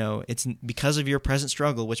not, you know, it's because of your present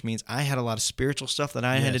struggle, which means I had a lot of spiritual stuff that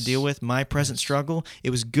I had to deal with, my present struggle. It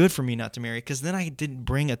was good for me not to marry, because then I didn't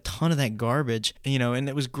bring a ton of that garbage, you know, and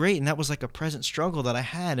it was great. And that was like a present struggle that I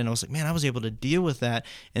had. And I was like, man, I was able to deal with that.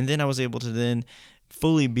 And then I was able to then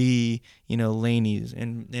fully be, you know, Laney's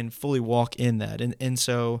and fully walk in that. And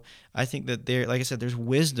so I think that like I said, there's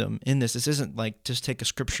wisdom in this. This isn't like just take a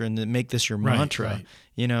scripture and then make this your mantra. Right.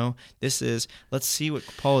 You know, this is, let's see what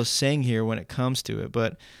Paul is saying here when it comes to it.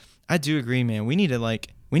 But I do agree, man. We need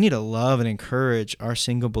to love and encourage our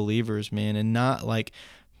single believers, man, and not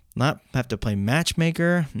have to play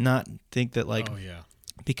matchmaker, not think that like,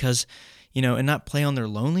 because, you know, and not play on their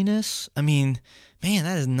loneliness. I mean, man,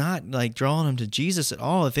 that is not like drawing them to Jesus at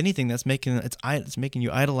all. If anything, it's making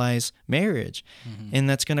you idolize marriage, and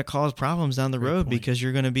that's going to cause problems down the road because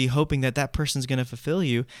you're going to be hoping that person's going to fulfill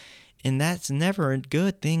you, and that's never a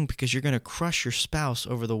good thing because you're going to crush your spouse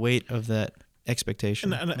over the weight of that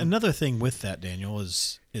expectation. And another thing with that, Daniel,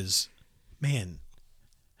 is man,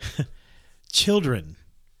 children.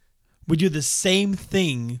 We do the same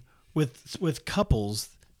thing with couples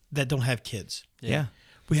that don't have kids. Yeah.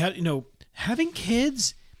 We have, you know, having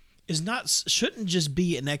kids shouldn't just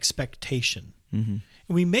be an expectation. Mm-hmm. And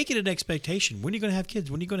we make it an expectation. When are you going to have kids?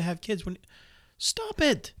 When are you going to have kids? Stop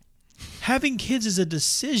it. Having kids is a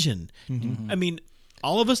decision. Mm-hmm. I mean,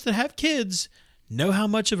 all of us that have kids know how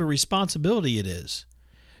much of a responsibility it is.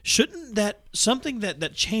 Shouldn't that something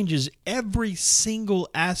that changes every single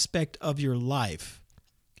aspect of your life?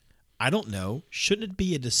 I don't know. Shouldn't it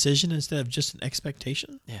be a decision instead of just an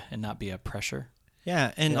expectation? Yeah, and not be a pressure.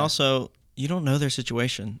 Yeah, and also you don't know their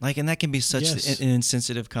situation. Like, and that can be such an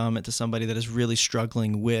insensitive comment to somebody that is really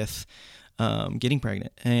struggling with getting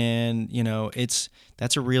pregnant. And, you know,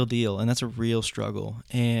 that's a real deal, and that's a real struggle.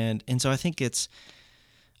 And so I think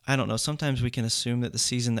I don't know, sometimes we can assume that the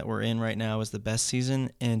season that we're in right now is the best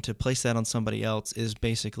season, and to place that on somebody else is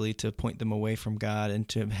basically to point them away from God and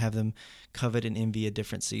to have them covet and envy a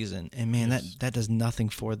different season. And man, that does nothing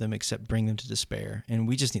for them except bring them to despair. And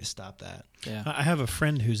we just need to stop that. Yeah. I have a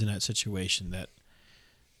friend who's in that situation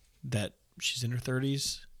that she's in her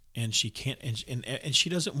 30s and she can't, and she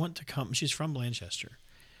doesn't want to come. She's from Blanchester,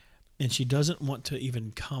 and she doesn't want to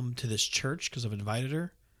even come to this church because I've invited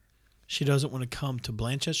her. She doesn't want to come to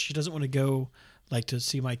Blanchester. She doesn't want to go like to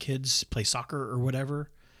see my kids play soccer or whatever,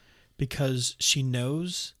 because she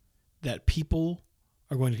knows that people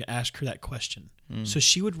are going to ask her that question. So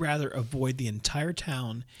she would rather avoid the entire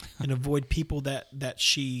town and avoid people that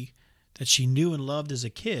she knew and loved as a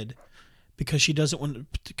kid, because she doesn't want,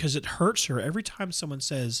 because it hurts her every time someone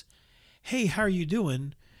says, "Hey, how are you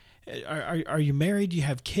doing? Are you married? Do you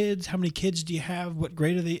have kids? How many kids do you have? What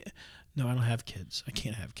grade are they?" No, I don't have kids. I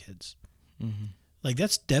can't have kids. Mm-hmm. Like,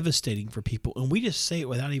 that's devastating for people, and we just say it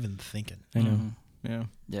without even thinking. I know. Mm-hmm.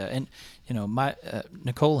 Yeah, and you know,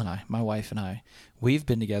 Nicole and I, my wife and I, we've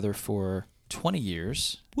been together for 20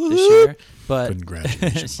 years this year. But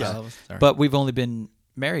congratulations! Yeah, but we've only been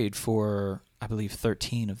married for, I believe,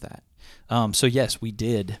 13 of that. So yes, we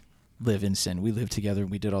did live in sin. We lived together, and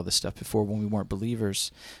we did all this stuff before when we weren't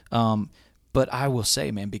believers. But I will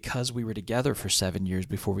say, man, because we were together for 7 years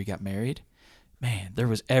before we got married, man, there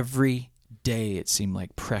was every day it seemed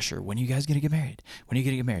like pressure. When are you guys going to get married? When are you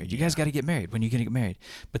going to get married? You guys got to get married. When are you going to get married?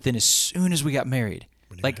 But then as soon as we got married,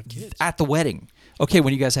 like at the wedding, okay,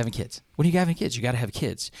 when are you guys having kids? When are you having kids? You got to have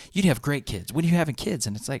kids. You have great kids. When are you having kids?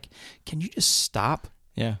 And it's like, can you just stop?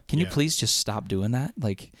 Yeah. Can you please just stop doing that?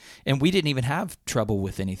 Like, and we didn't even have trouble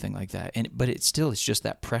with anything like that. But it's just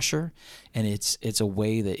that pressure, and it's a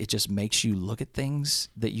way that it just makes you look at things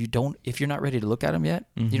that you don't, if you're not ready to look at them yet,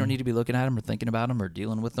 you don't need to be looking at them or thinking about them or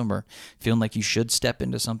dealing with them or feeling like you should step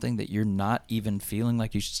into something that you're not even feeling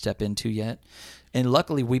like you should step into yet. And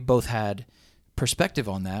luckily we both had perspective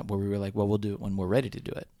on that, where we were like, well, we'll do it when we're ready to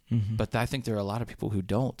do it. Mm-hmm. But I think there are a lot of people who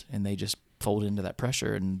don't, and they just fold into that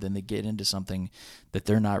pressure, and then they get into something that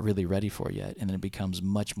they're not really ready for yet, and then it becomes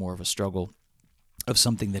much more of a struggle of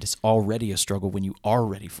something that is already a struggle when you are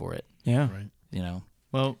ready for it. Yeah. Right. You know?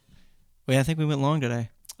 Well, I think we went long today.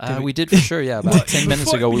 We did for sure, yeah. About 10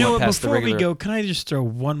 minutes ago, we went past the before regular. we go, can I just throw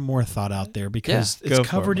one more thought out there? Because Go for it's it,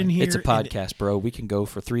 covered in Mike. here. It's a and- podcast, bro. We can go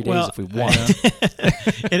for 3 days Well, if we want.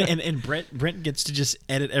 and Brent gets to just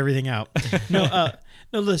edit everything out. No,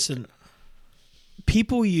 listen.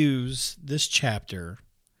 People use this chapter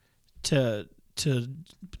to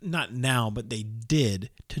not now, but they did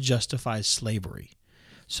to justify slavery.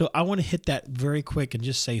 So I want to hit that very quick and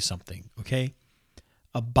just say something, okay?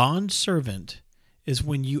 A bond servant is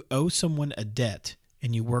when you owe someone a debt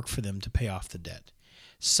and you work for them to pay off the debt.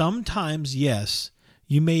 Sometimes, yes,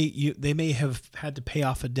 they may have had to pay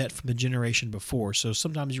off a debt from the generation before, so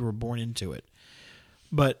sometimes you were born into it.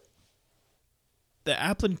 But the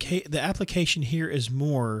application here is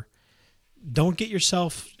more, don't get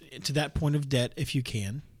yourself to that point of debt if you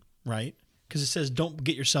can, right? Because it says don't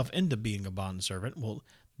get yourself into being a bond servant. Well,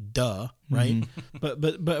 duh, right?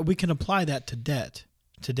 But we can apply that to debt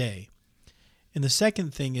today. And the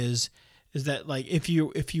second thing is that, like, if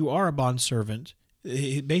you are a bond servant,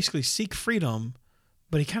 basically seek freedom,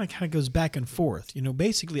 but he kind of goes back and forth. You know,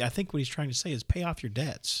 basically, I think what he's trying to say is pay off your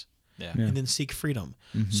debts, Yeah. and then seek freedom.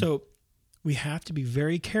 So we have to be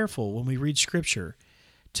very careful when we read Scripture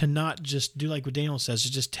to not just do like what Daniel says,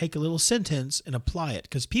 to just take a little sentence and apply it,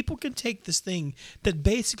 because people can take this thing that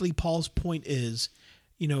basically Paul's point is,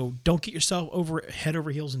 you know, don't get yourself head over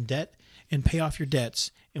heels in debt and pay off your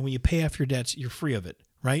debts. And when you pay off your debts, you're free of it,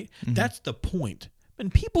 right? That's the point.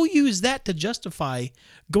 And people use that to justify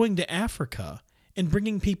going to Africa and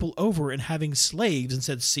bringing people over and having slaves and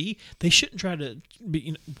said, see, they shouldn't try to be,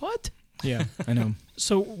 you know, what? Yeah, I know.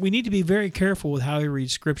 So we need to be very careful with how we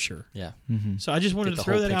read Scripture. Yeah. So I just wanted Get to the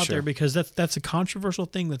throw whole that out picture. there because that's a controversial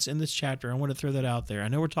thing that's in this chapter. I want to throw that out there. I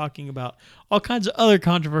know we're talking about all kinds of other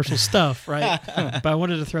controversial stuff, right? But I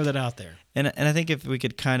wanted to throw that out there. And I think if we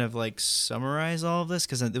could kind of like summarize all of this,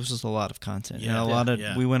 because this was a lot of content,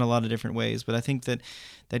 Yeah, we went a lot of different ways, but I think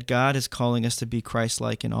that God is calling us to be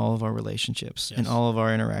Christ-like in all of our relationships, in all of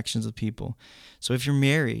our interactions with people. So if you're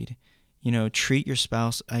married, you know, treat your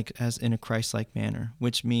spouse as in a Christ-like manner,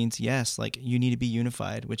 which means, yes, like you need to be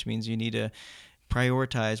unified, which means you need to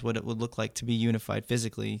prioritize what it would look like to be unified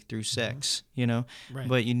physically through sex, you know, Right.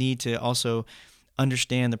 but you need to also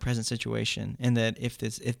understand the present situation, and that if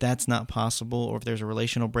that's not possible, or if there's a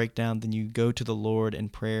relational breakdown, then you go to the Lord in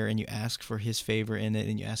prayer and you ask for His favor in it,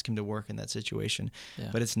 and you ask Him to work in that situation. Yeah.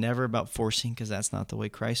 But it's never about forcing, because that's not the way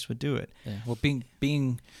Christ would do it. Yeah. Well,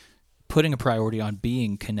 putting a priority on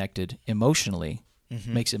being connected emotionally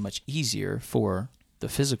makes it much easier for the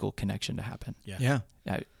physical connection to happen. Yeah.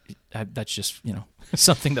 That's just, you know,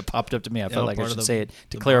 something that popped up to me. I felt like I part of should the- say it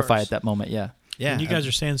to the clarify bars. at that moment. Yeah. Yeah, And you guys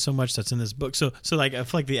are saying so much that's in this book. So like I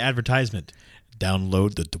feel like the advertisement,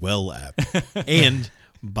 download the Dwell app and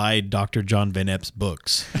buy Dr. John Van Epps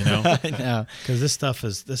books, you know? Yeah. Because this stuff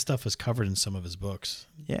is covered in some of his books.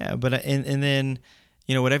 Yeah, but and then,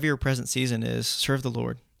 you know, whatever your present season is, serve the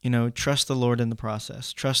Lord. You know, trust the Lord in the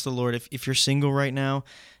process. Trust the Lord. If you're single right now,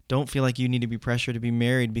 don't feel like you need to be pressured to be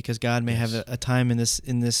married, because God may have a time in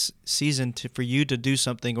this season for you to do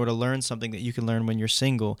something or to learn something that you can learn when you're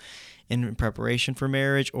single in preparation for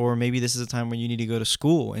marriage. Or maybe this is a time when you need to go to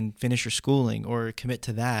school and finish your schooling, or commit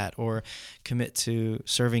to that, or commit to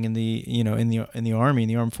serving in the, you know, in the army, in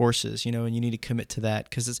the armed forces, you know, and you need to commit to that,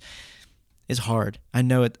 because it's hard. I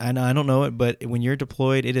know it. I don't know it, but when you're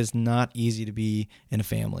deployed, it is not easy to be in a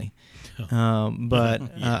family. But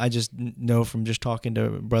I just know from just talking to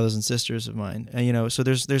brothers and sisters of mine, you know, so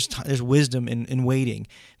there's wisdom in waiting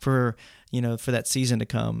for, you know, for that season to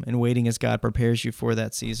come, and waiting as God prepares you for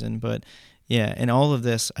that season. But yeah, and all of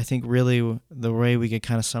this, I think really the way we could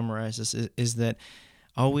kind of summarize this is that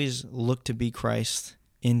always look to be Christ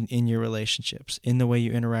in your relationships, in the way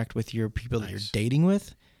you interact with your people that you're dating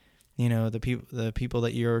with. You know, the people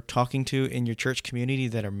that you're talking to in your church community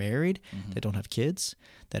that are married, that don't have kids,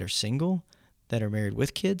 that are single, that are married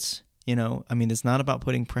with kids. You know, I mean, it's not about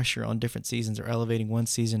putting pressure on different seasons or elevating one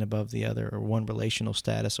season above the other or one relational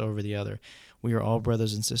status over the other. We are all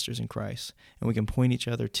brothers and sisters in Christ, and we can point each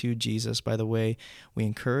other to Jesus by the way we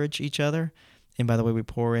encourage each other and by the way we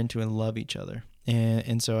pour into and love each other.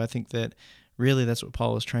 And so I think that really that's what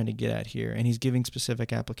Paul is trying to get at here, and he's giving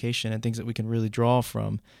specific application and things that we can really draw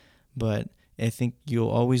from. But I think you'll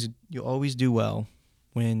always do well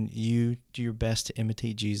when you do your best to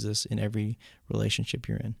imitate Jesus in every relationship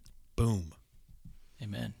you're in. Boom.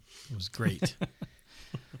 Amen. It was great.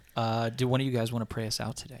 Do one of you guys want to pray us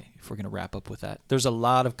out today if we're going to wrap up with that? There's a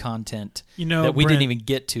lot of content You know, that we Brent, didn't even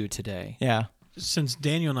get to today. Yeah, since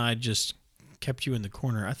Daniel and I just kept you in the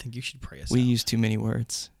corner, I think you should pray us we out. use too many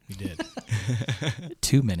words. We did.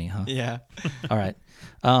 Too many, huh? Yeah. All right.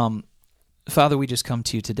 Father, we just come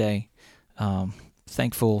to you today,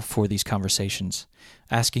 thankful for these conversations,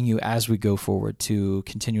 asking you as we go forward to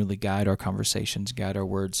continually guide our conversations, guide our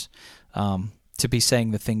words, to be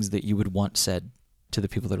saying the things that you would want said to the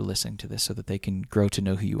people that are listening to this so that they can grow to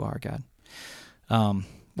know who you are, God.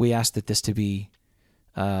 We ask that this to be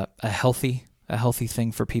a healthy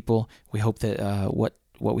thing for people. We hope that what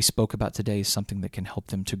we spoke about today is something that can help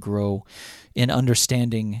them to grow in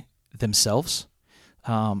understanding themselves,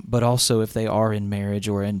 but also if they are in marriage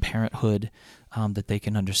or in parenthood, that they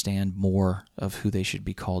can understand more of who they should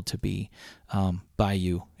be called to be by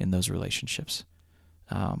you in those relationships.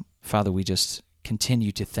 Father, we just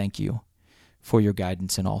continue to thank you for your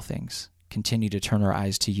guidance in all things. Continue to turn our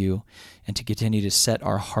eyes to you and to continue to set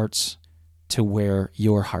our hearts to where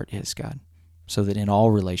your heart is, God, so that in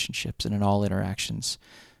all relationships and in all interactions,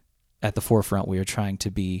 at the forefront, we are trying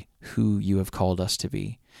to be who you have called us to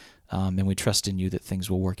be. And we trust in you that things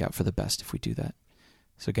will work out for the best if we do that.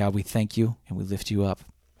 So, God, we thank you and we lift you up.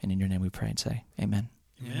 And in your name we pray and say, amen.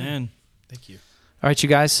 Amen. Thank you. All right, you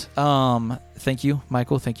guys. Thank you,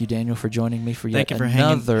 Michael. Thank you, Daniel, for joining me for yet Thank you for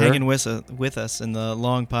another... hanging with us in the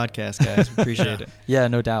long podcast, guys. We appreciate it. Yeah,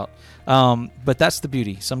 no doubt. But that's the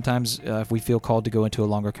beauty. Sometimes if we feel called to go into a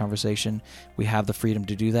longer conversation, we have the freedom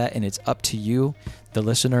to do that, and it's up to you, the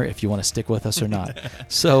listener, if you want to stick with us or not.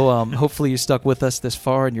 So hopefully you stuck with us this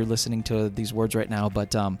far and you're listening to these words right now.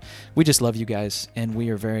 But we just love you guys, and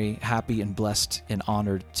we are very happy and blessed and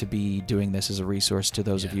honored to be doing this as a resource to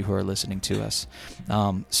those of you who are listening to us.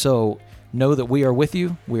 So know that we are with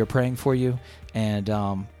you. We are praying for you,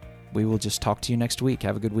 and we will just talk to you next week.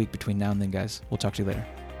 Have a good week between now and then, guys. We'll talk to you later.